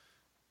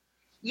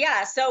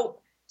 Yeah. So,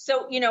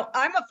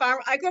 I'm a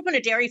farmer. I grew up on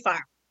a dairy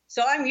farm.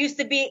 So I'm used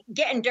to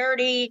getting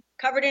dirty,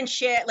 covered in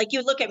shit. Like,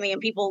 you look at me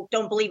and people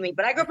don't believe me,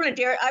 but I grew up on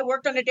I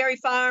worked on a dairy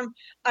farm.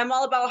 I'm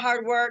all about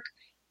hard work.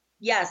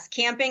 Yes.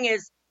 Camping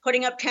is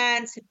putting up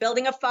tents,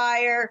 building a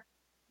fire,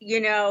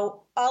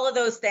 all of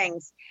those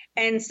things.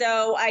 And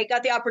so I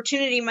got the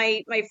opportunity.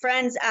 My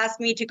friends asked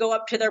me to go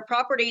up to their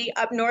property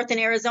up north in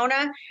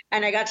Arizona.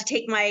 And I got to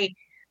take my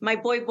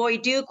boy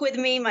Duke with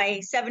me,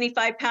 my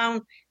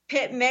 75-pound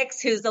pit mix,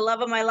 who's the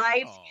love of my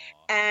life. Aww.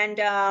 And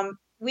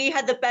we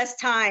had the best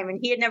time. And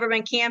he had never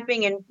been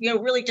camping and,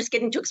 really just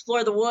getting to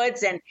explore the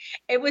woods. And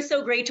it was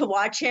so great to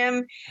watch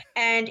him.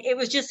 And it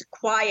was just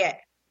quiet.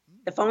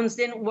 The phones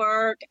didn't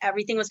work.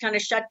 Everything was kind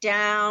of shut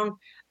down.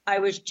 I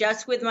was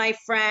just with my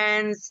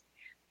friends.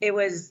 It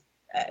was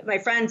my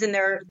friends and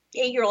their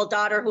 8-year-old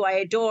daughter, who I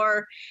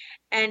adore.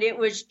 And it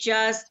was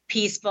just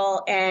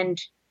peaceful and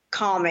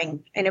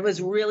calming. And it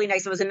was really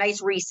nice. It was a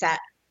nice reset.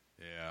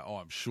 Yeah. Oh,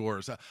 I'm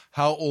sure. So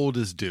how old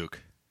is Duke?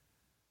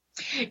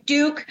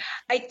 Duke,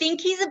 I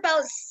think he's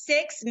about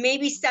 6,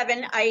 maybe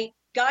 7. I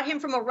got him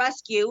from a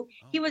rescue.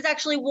 He was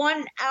actually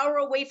 1 hour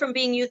away from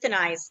being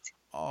euthanized.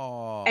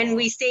 Oh. And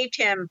we saved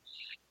him.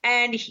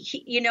 And,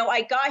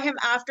 I got him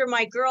after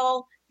my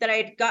girl that I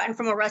had gotten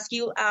from a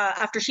rescue.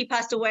 After she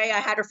passed away, I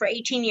had her for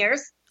 18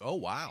 years. Oh,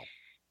 wow.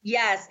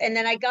 Yes. And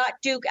then I got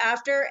Duke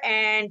after,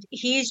 and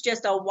he's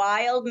just a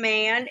wild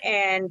man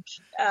and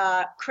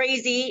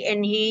crazy.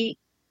 And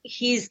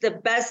he's the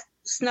best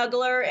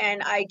snuggler.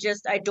 And I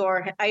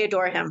adore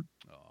him.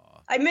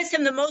 Aww. I miss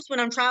him the most when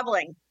I'm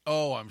traveling.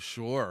 Oh, I'm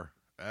sure.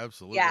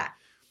 Absolutely. Yeah.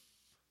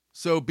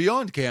 So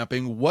beyond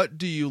camping, what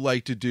do you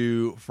like to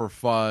do for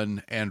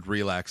fun and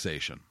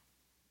relaxation?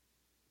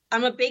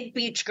 I'm a big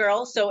beach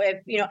girl. So if,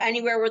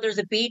 anywhere where there's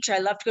a beach, I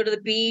love to go to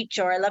the beach,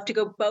 or I love to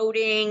go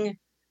boating.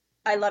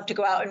 I love to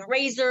go out in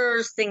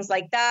razors, things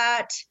like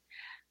that.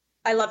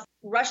 I love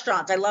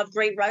restaurants. I love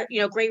great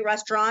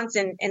restaurants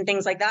and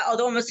things like that.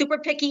 Although I'm a super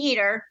picky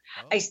eater,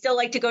 I still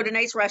like to go to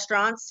nice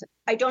restaurants.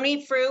 I don't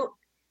eat fruit,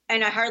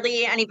 and I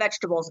hardly eat any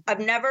vegetables. I've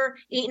never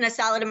eaten a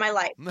salad in my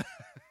life.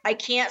 I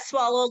can't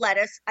swallow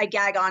lettuce. I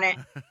gag on it.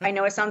 I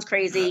know it sounds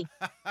crazy.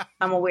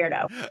 I'm a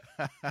weirdo.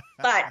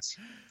 But,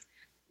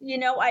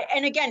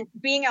 and again,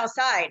 being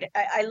outside,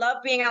 I love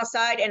being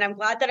outside, and I'm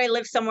glad that I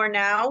live somewhere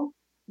now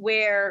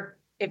where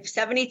if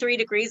 73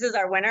 degrees is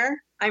our winter,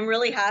 I'm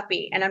really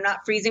happy, and I'm not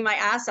freezing my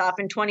ass off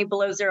in 20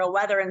 below zero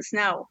weather and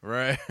snow.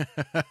 Right.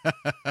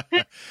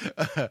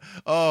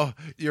 Oh,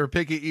 your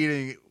picky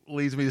eating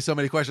leads me to so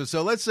many questions.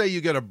 So let's say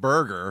you get a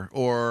burger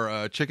or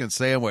a chicken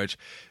sandwich.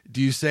 Do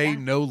you say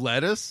no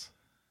lettuce?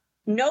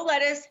 No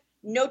lettuce,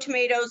 no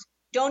tomatoes.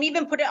 Don't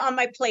even put it on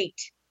my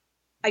plate.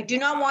 I do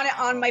not want it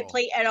on my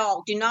plate at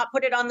all. Do not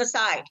put it on the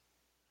side.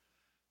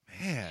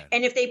 Man.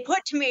 And if they put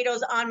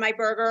tomatoes on my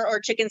burger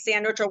or chicken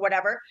sandwich or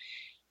whatever,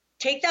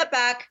 take that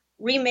back,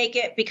 remake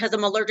it, because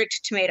I'm allergic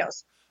to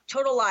tomatoes.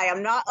 Total lie.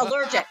 I'm not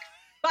allergic,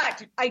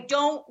 but I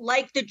don't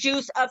like the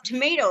juice of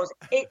tomatoes.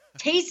 It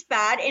tastes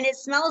bad and it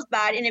smells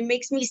bad and it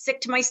makes me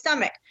sick to my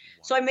stomach.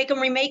 So I make them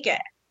remake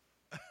it.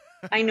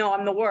 I know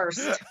I'm the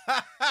worst,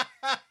 but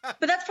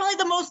that's probably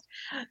the most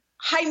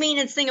high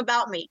maintenance thing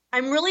about me.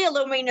 I'm really a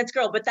low maintenance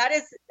girl, but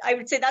I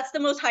would say that's the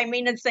most high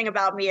maintenance thing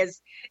about me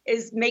is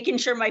making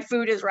sure my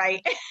food is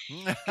right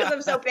because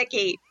I'm so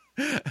picky.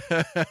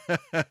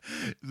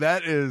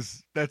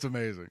 That's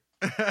amazing.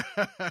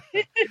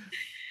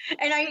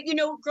 And I,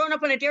 growing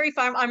up on a dairy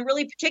farm, I'm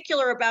really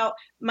particular about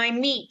my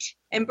meat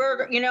and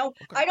burger. Okay.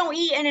 I don't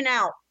eat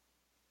In-N-Out.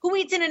 Who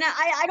eats In-N-Out?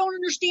 I don't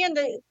understand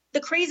the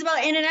craze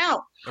about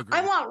In-N-Out.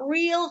 I want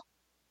real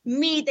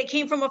meat that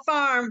came from a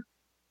farm,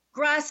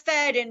 grass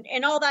fed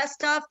and all that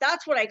stuff.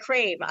 That's what I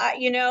crave. I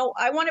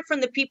want it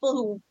from the people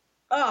who,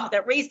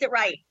 that raised it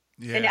right.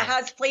 Yeah. And it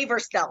has flavor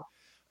still.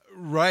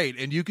 Right.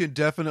 And you can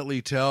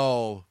definitely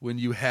tell when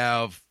you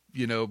have,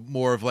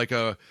 more of like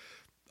a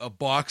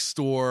box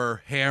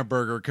store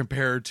hamburger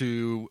compared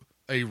to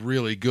a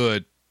really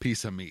good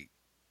piece of meat.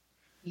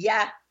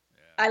 Yeah.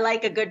 I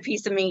like a good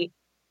piece of meat.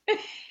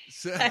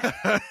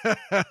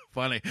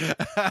 Funny.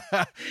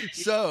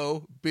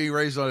 So being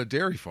raised on a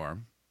dairy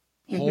farm,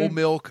 whole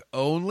milk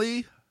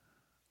only,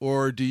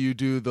 or do you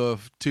do the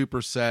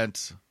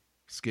 2%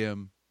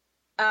 skim?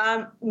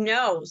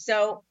 No.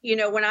 So,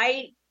 when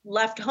I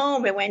left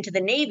home and went to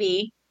the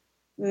Navy,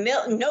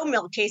 no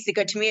milk tasted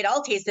good to me. It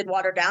all tasted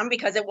watered down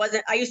because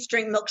I used to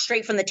drink milk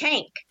straight from the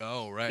tank.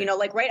 Oh, right.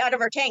 Like right out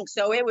of our tank.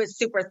 So it was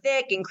super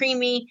thick and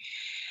creamy.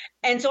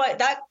 And so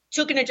that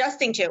took an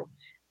adjusting to,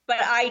 but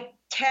I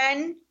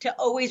tend to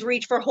always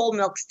reach for whole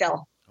milk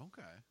still.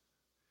 Okay.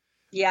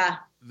 Yeah.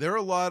 There are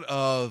a lot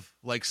of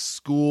like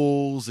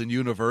schools and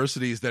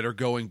universities that are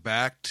going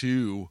back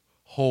to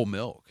whole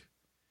milk.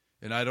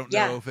 And I don't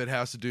know if it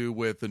has to do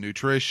with the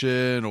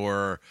nutrition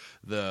or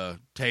the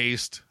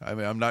taste. I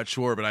mean, I'm not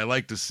sure, but I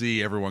like to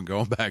see everyone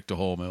going back to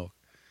whole milk.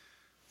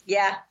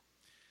 Yeah.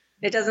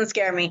 It doesn't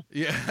scare me.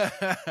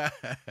 Yeah.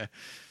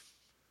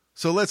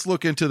 So let's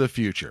look into the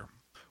future.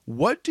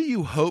 What do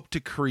you hope to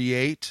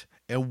create,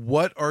 and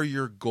what are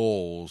your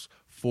goals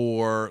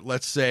for,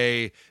 let's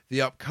say,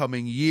 the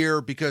upcoming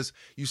year? Because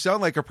you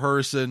sound like a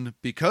person,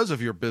 because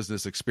of your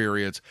business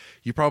experience,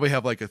 you probably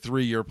have like a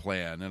 3-year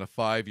plan and a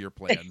 5-year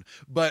plan.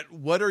 But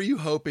what are you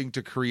hoping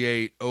to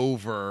create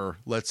over,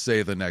 let's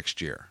say, the next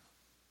year?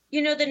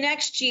 The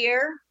next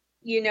year,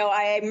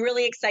 I am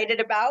really excited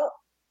about.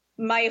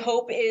 My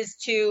hope is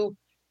to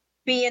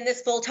be in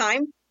this full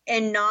time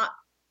and not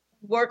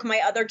work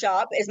my other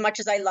job as much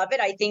as I love it.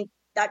 I think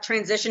that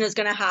transition is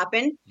going to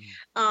happen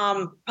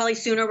probably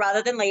sooner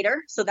rather than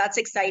later. So that's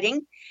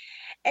exciting.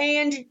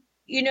 And,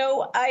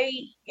 I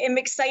am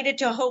excited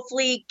to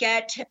hopefully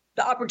get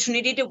the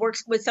opportunity to work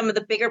with some of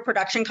the bigger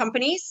production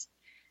companies.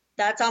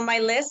 That's on my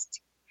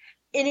list.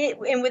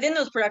 And within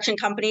those production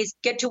companies,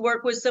 get to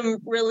work with some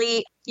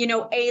really,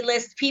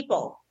 A-list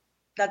people.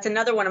 That's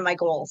another one of my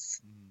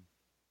goals.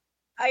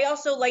 I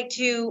also like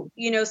to,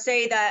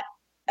 say that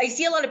I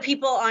see a lot of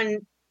people on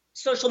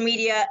social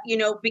media,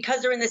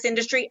 because they're in this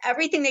industry,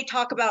 everything they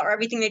talk about or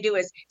everything they do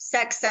is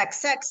sex,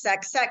 sex, sex,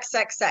 sex, sex,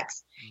 sex,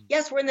 sex.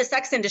 Yes, we're in the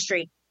sex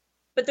industry,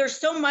 but there's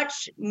so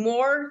much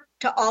more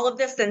to all of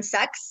this than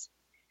sex.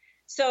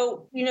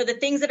 So, the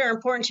things that are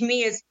important to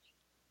me is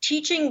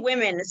teaching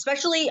women,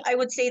 especially I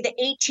would say the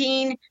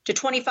 18 to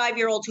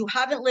 25-year-olds who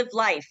haven't lived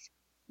life,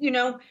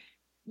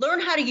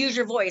 learn how to use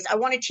your voice. I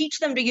want to teach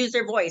them to use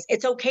their voice.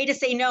 It's okay to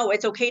say no.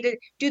 It's okay to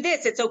do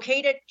this. It's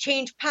okay to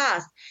change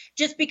paths.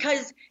 Just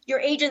because your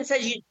agent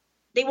says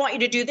they want you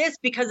to do this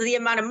because of the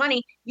amount of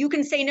money, you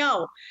can say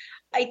no.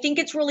 I think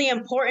it's really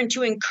important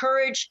to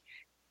encourage,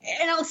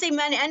 and I'll say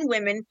men and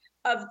women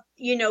of,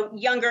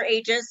 younger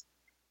ages,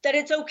 that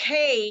it's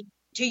okay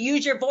to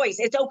use your voice.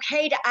 It's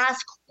okay to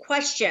ask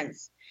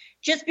questions.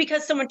 Just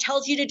because someone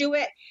tells you to do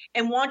it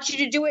and wants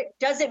you to do it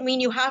doesn't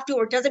mean you have to,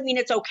 or doesn't mean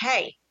it's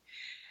okay.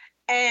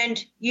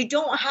 And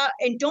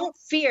don't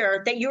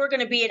fear that you're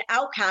going to be an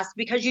outcast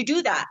because you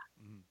do that.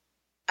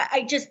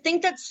 I just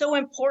think that's so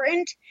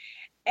important.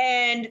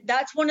 And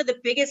that's one of the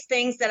biggest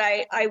things that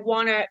I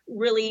want to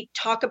really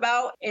talk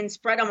about and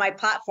spread on my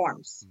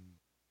platforms.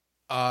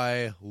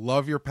 I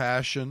love your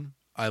passion.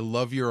 I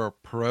love your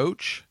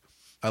approach.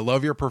 I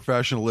love your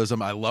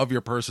professionalism. I love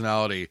your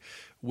personality.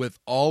 With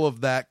all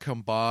of that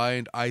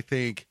combined, I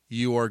think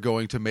you are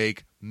going to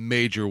make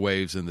major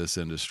waves in this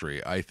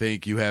industry. I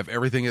think you have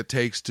everything it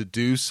takes to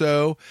do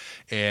so,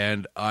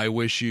 and I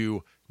wish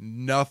you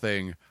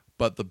nothing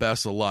but the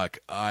best of luck.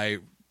 I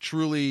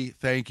truly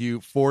thank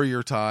you for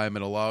your time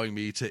and allowing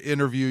me to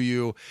interview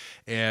you,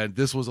 and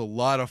this was a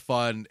lot of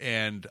fun,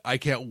 and I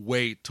can't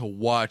wait to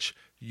watch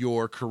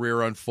your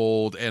career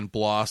unfold and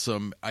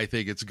blossom. I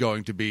think it's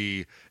going to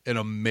be an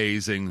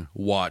amazing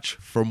watch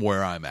from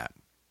where I'm at.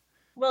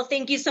 Well,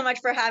 thank you so much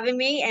for having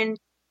me. And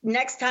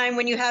next time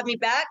when you have me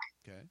back,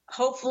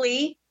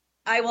 hopefully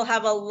I will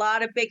have a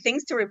lot of big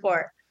things to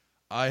report.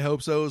 I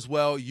hope so as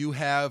well. You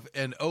have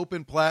an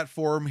open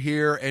platform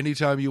here.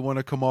 Anytime you want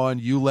to come on,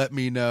 you let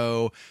me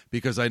know,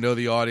 because I know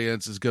the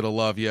audience is going to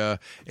love you.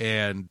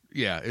 And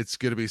yeah, it's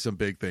going to be some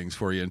big things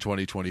for you in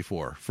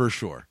 2024, for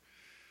sure.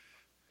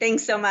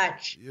 Thanks so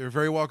much. You're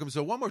very welcome.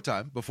 So one more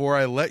time, before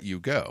I let you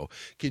go,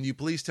 can you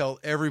please tell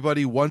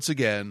everybody once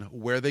again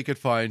where they could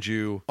find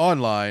you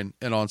online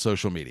and on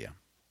social media?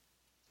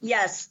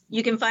 Yes,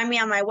 you can find me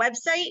on my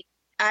website,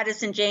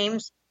 Addyson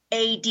James,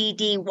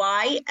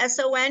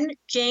 ADDYSON,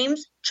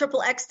 James,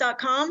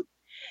 XXX.com.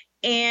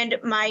 And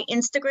my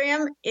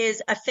Instagram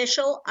is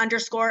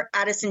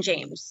official_Addyson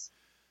James.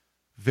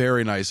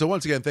 Very nice. So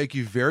once again, thank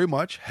you very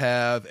much.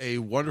 Have a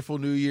wonderful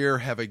new year.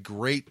 Have a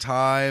great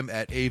time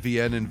at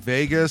AVN in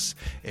Vegas.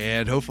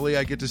 And hopefully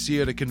I get to see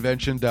you at a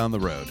convention down the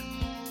road.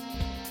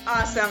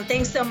 Awesome.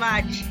 Thanks so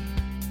much.